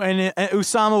 And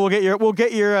Usama, we'll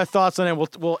get your thoughts on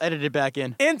it. We'll edit it back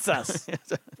in. incest.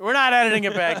 We're not editing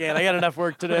it back in. I got enough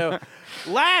work to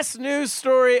do. Last news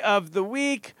story of the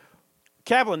week,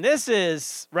 Kaplan. This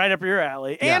is right up your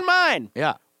alley and mine.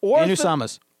 Yeah. Ortho- And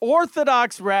Usama's.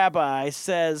 Orthodox rabbi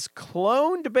says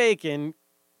cloned bacon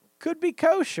could be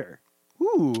kosher.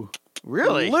 Ooh,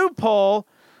 really? Loophole,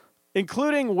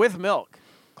 including with milk.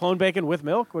 Cloned bacon with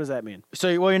milk? What does that mean?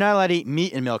 So, well, you're not allowed to eat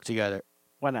meat and milk together.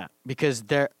 Why not? Because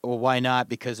why not?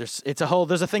 Because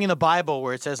there's a thing in the Bible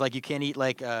where it says like you can't eat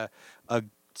like a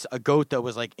goat that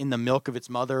was like in the milk of its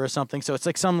mother or something. So it's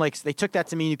like they took that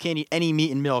to mean you can't eat any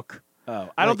meat and milk. Oh,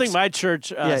 I don't think my church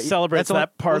celebrates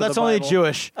that's that part of the That's only Bible.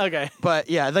 Jewish. Okay. But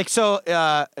yeah,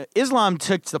 Islam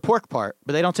takes the pork part,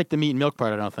 but they don't take the meat and milk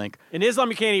part, I don't think. In Islam,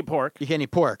 you can't eat pork. You can't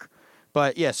eat pork.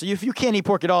 But yeah, so if you can't eat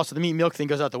pork at all, so the meat and milk thing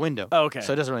goes out the window. Oh, okay.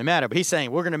 So it doesn't really matter. But he's saying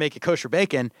we're going to make it kosher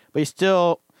bacon, but you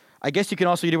still, I guess you can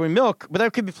also eat it with milk, but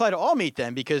that could be applied to all meat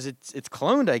then because it's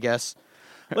cloned, I guess.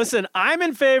 Listen, I'm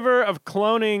in favor of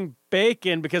cloning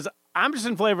bacon because I'm just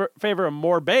in favor of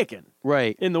more bacon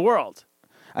Right. in the world.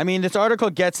 I mean, this article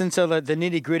gets into the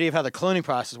nitty-gritty of how the cloning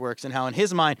process works and how, in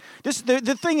his mind,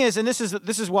 the thing is, and this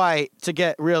is why, to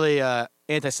get really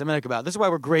anti-Semitic about it, this is why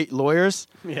we're great lawyers.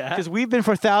 Yeah. Because we've been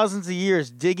for thousands of years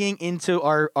digging into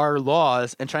our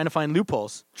laws and trying to find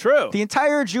loopholes. True. The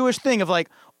entire Jewish thing of like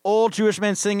old Jewish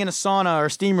men sitting in a sauna or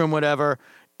steam room, whatever,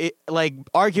 like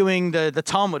arguing the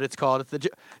Talmud, it's called.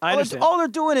 I understand. All they're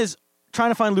doing is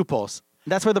trying to find loopholes.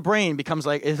 That's where the brain becomes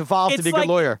like, it's evolved to be a like, good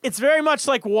lawyer. It's very much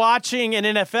like watching an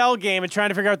NFL game and trying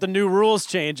to figure out the new rules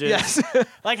changes. Yes.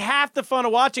 Like half the fun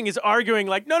of watching is arguing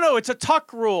like, no, it's a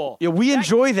tuck rule. Yeah, we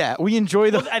enjoy that. We enjoy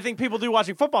the. Well, I think people do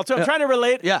watching football too. I'm trying to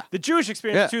relate the Jewish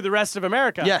experience to the rest of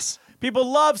America. Yes. People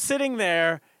love sitting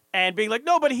there and being like,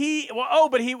 no, but it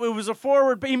was a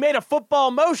forward, but he made a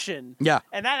football motion. Yeah.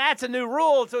 And that's a new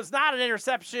rule. So it's not an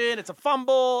interception, it's a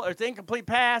fumble, or it's an incomplete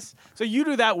pass. So you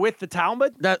do that with the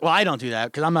Talmud? Well, I don't do that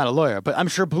because I'm not a lawyer, but I'm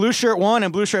sure Blue Shirt 1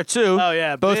 and Blue Shirt 2, Oh,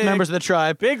 yeah, both big- members of the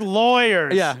tribe. Big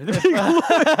lawyers. Yeah,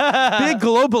 big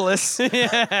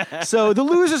globalists. So the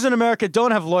losers in America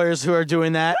don't have lawyers who are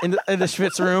doing that in the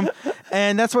Schwitz room,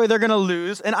 and that's why they're going to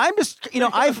lose. And I'm just,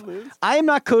 I am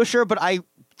not kosher, but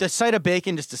the sight of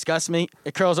bacon just disgusts me.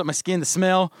 It curls up my skin, the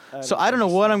smell. So I don't know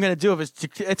what I'm going to do if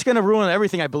it's going to ruin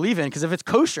everything I believe in. Because if it's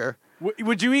kosher,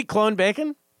 Would you eat cloned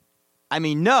bacon? I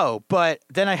mean, no. But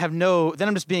then then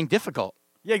I'm just being difficult.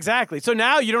 Yeah, exactly. So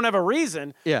now you don't have a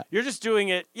reason. Yeah. You're just doing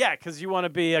it, because you want to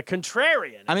be a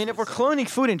contrarian. I mean, if we're cloning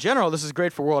food in general, this is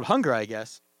great for world hunger, I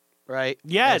guess. Right?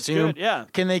 Yeah, I it's assume. good, yeah.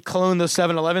 Can they clone those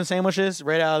 7-Eleven sandwiches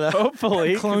right out of the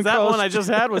Hopefully, 'cause clone that Carl's? one I just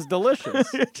had was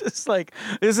delicious. Just like,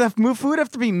 does that food have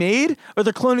to be made, or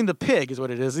they're cloning the pig? Is what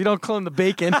it is. You don't clone the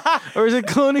bacon, or is it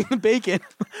cloning the bacon?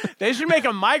 They should make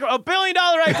a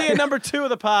billion-dollar idea number 2 of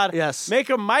the pod. Yes. Make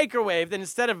a microwave, then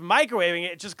instead of microwaving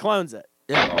it just clones it.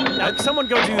 Yeah. Now, someone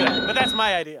go do that. But that's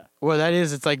my idea. Well, that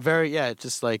is. It's like it's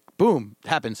just like boom,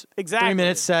 happens. Exactly. 3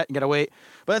 minutes set. You gotta wait.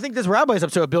 But I think this rabbi's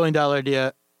up to $1 billion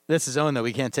idea. That's his own, though.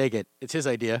 We can't take it. It's his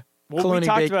idea. Well, we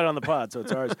talked about it on the pod, so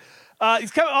it's ours.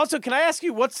 Also, can I ask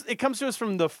you it comes to us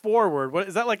from the forward. What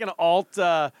is that, like an alt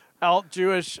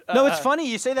Jewish? No, it's funny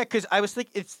you say that because I was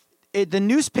thinking the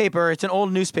newspaper. It's an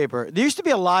old newspaper. There used to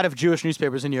be a lot of Jewish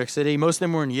newspapers in New York City. Most of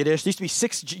them were in Yiddish. There used to be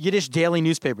 6 Yiddish daily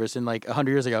newspapers in like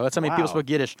 100 years ago. That's how many people spoke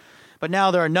Yiddish. But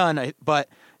now there are none. But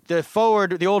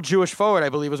the old Jewish Forward, I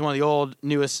believe, was one of the old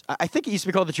newest. I think it used to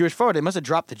be called the Jewish Forward. They must have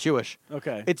dropped the Jewish.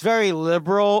 Okay. It's very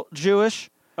liberal Jewish.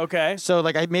 Okay. So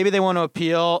like maybe they want to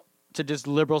appeal to just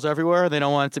liberals everywhere. They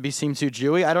don't want it to seem too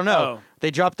Jewy. I don't know. Oh.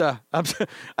 They dropped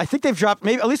I think they've dropped,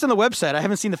 maybe at least on the website. I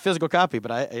haven't seen the physical copy,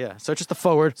 but yeah. So just a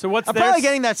forward. So what's I'm their probably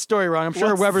getting that story wrong. I'm sure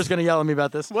what's- Weber's going to yell at me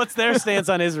about this. What's their stance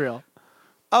on Israel?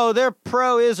 Oh, they're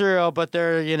pro-Israel, but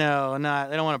they're, not.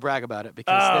 They don't want to brag about it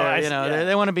because I see,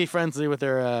 they want to be friendly with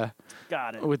their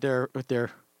Got it. with their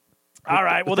All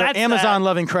right. Well, their that's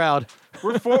Amazon-loving crowd.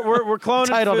 We're cloning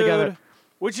Tied all food, together.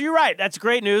 which you're right. That's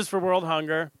great news for world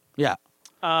hunger. Yeah.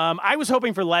 I was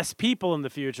hoping for less people in the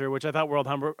future, which I thought world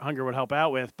hunger would help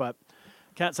out with, but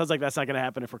sounds like that's not going to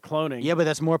happen if we're cloning. Yeah, but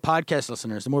that's more podcast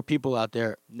listeners, more people out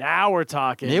there. Now we're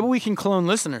talking. Maybe we can clone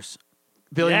listeners.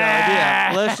 $1 billion Yeah.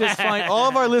 idea. Let's just find all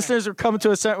of our listeners are coming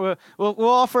to a certain. We'll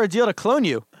offer a deal to clone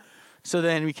you, so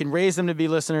then we can raise them to be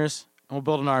listeners, and we'll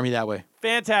build an army that way.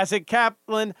 Fantastic.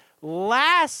 Kaplan,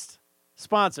 last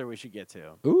sponsor we should get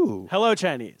to. Ooh. Hello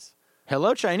Chinese.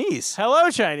 Hello, Chinese. Hello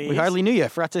Chinese. We hardly knew you. I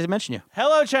forgot to mention you.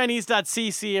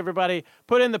 HelloChinese.cc, everybody.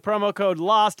 Put in the promo code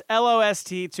LOST, LOST,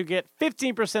 to get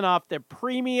 15% off their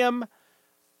premium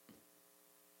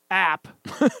app.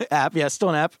 App, yeah, still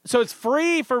an app. So it's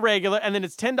free for regular, and then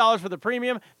it's $10 for the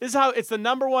premium. This is how it's the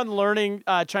number one learning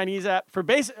Chinese app for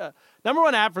basic, number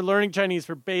one app for learning Chinese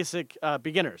for basic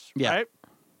beginners. Yeah. Right?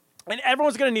 And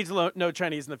everyone's going to need to know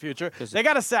Chinese in the future. They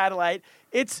got a satellite.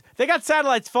 They got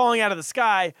satellites falling out of the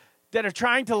sky that are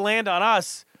trying to land on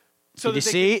us. So Did you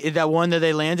see that one that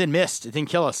they landed missed? It didn't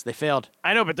kill us. They failed.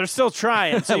 I know, but they're still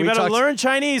trying. So you We better talked- learn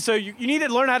Chinese. So you need to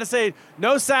learn how to say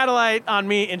no satellite on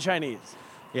me in Chinese.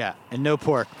 Yeah, and no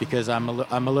pork because I'm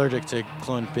allergic to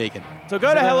cloned bacon. So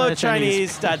go to So learn the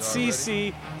Chinese.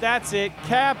 hellochinese.cc. That's it.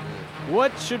 Cap,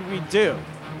 what should we do?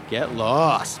 Get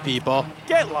lost, people.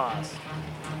 Get lost.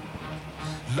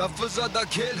 लफ्ज़ा दा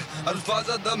खेल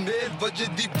अल्फाज़ा दा mail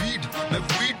वजदी beat मैं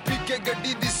wheat P के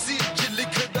गड्डी दी seat च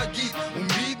लिखदा गीत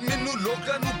उम्मीद मैनू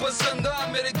लोकां नू पसंद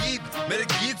आ मेरे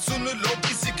गीत सुन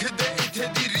लोकी सिखदे इत्थे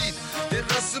दी रीत ते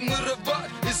रस्म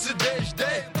रवाज इस देश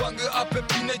दे भंग आपे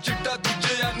पीने चिट्टा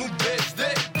दूजियां नू बेच दे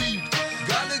बीट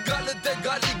गल गल ते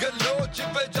गाली गलोच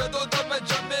वे जदों दा मैं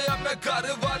जम्मिया मैं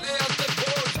घर वाले ते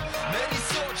बोझ मेरी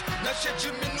सोच नशे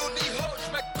च मैनू नी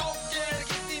होश मैं कोकेन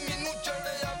कीती मैनू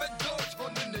चढ़िया वे जोश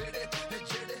हुन नेड़े ते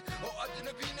जेड़े ओ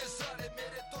अजनबी ने सारे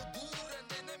मेरे तो दूर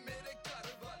रहंदे ने मेरे घर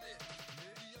वाले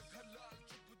मेरी अखां लाल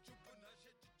चुप चुप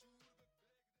नशे च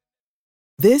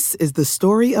This is the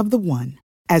story of the one.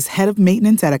 As head of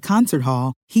maintenance at a concert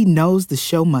hall, he knows the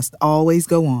show must always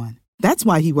go on. That's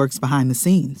why he works behind the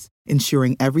scenes,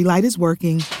 ensuring every light is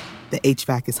working, the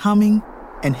HVAC is humming,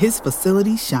 and his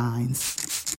facility shines.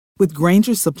 With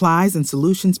Grainger's supplies and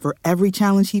solutions for every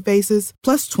challenge he faces,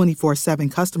 plus 24/7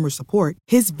 customer support,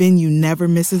 his venue never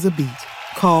misses a beat.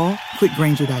 Call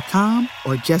quickgrainger.com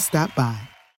or just stop by.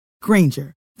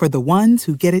 Grainger, for the ones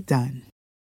who get it done.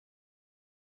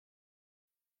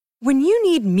 When you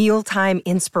need mealtime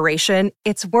inspiration,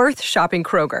 it's worth shopping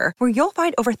Kroger, where you'll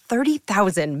find over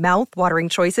 30,000 mouth-watering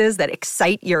choices that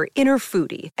excite your inner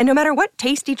foodie. And no matter what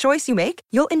tasty choice you make,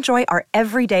 you'll enjoy our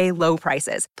everyday low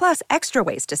prices, plus extra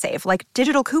ways to save, like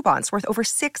digital coupons worth over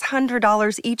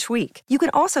 $600 each week. You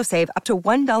can also save up to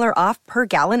 $1 off per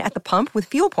gallon at the pump with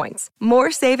fuel points.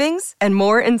 More savings and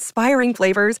more inspiring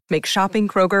flavors make shopping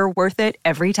Kroger worth it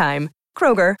every time.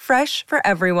 Kroger, fresh for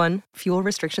everyone. Fuel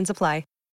restrictions apply.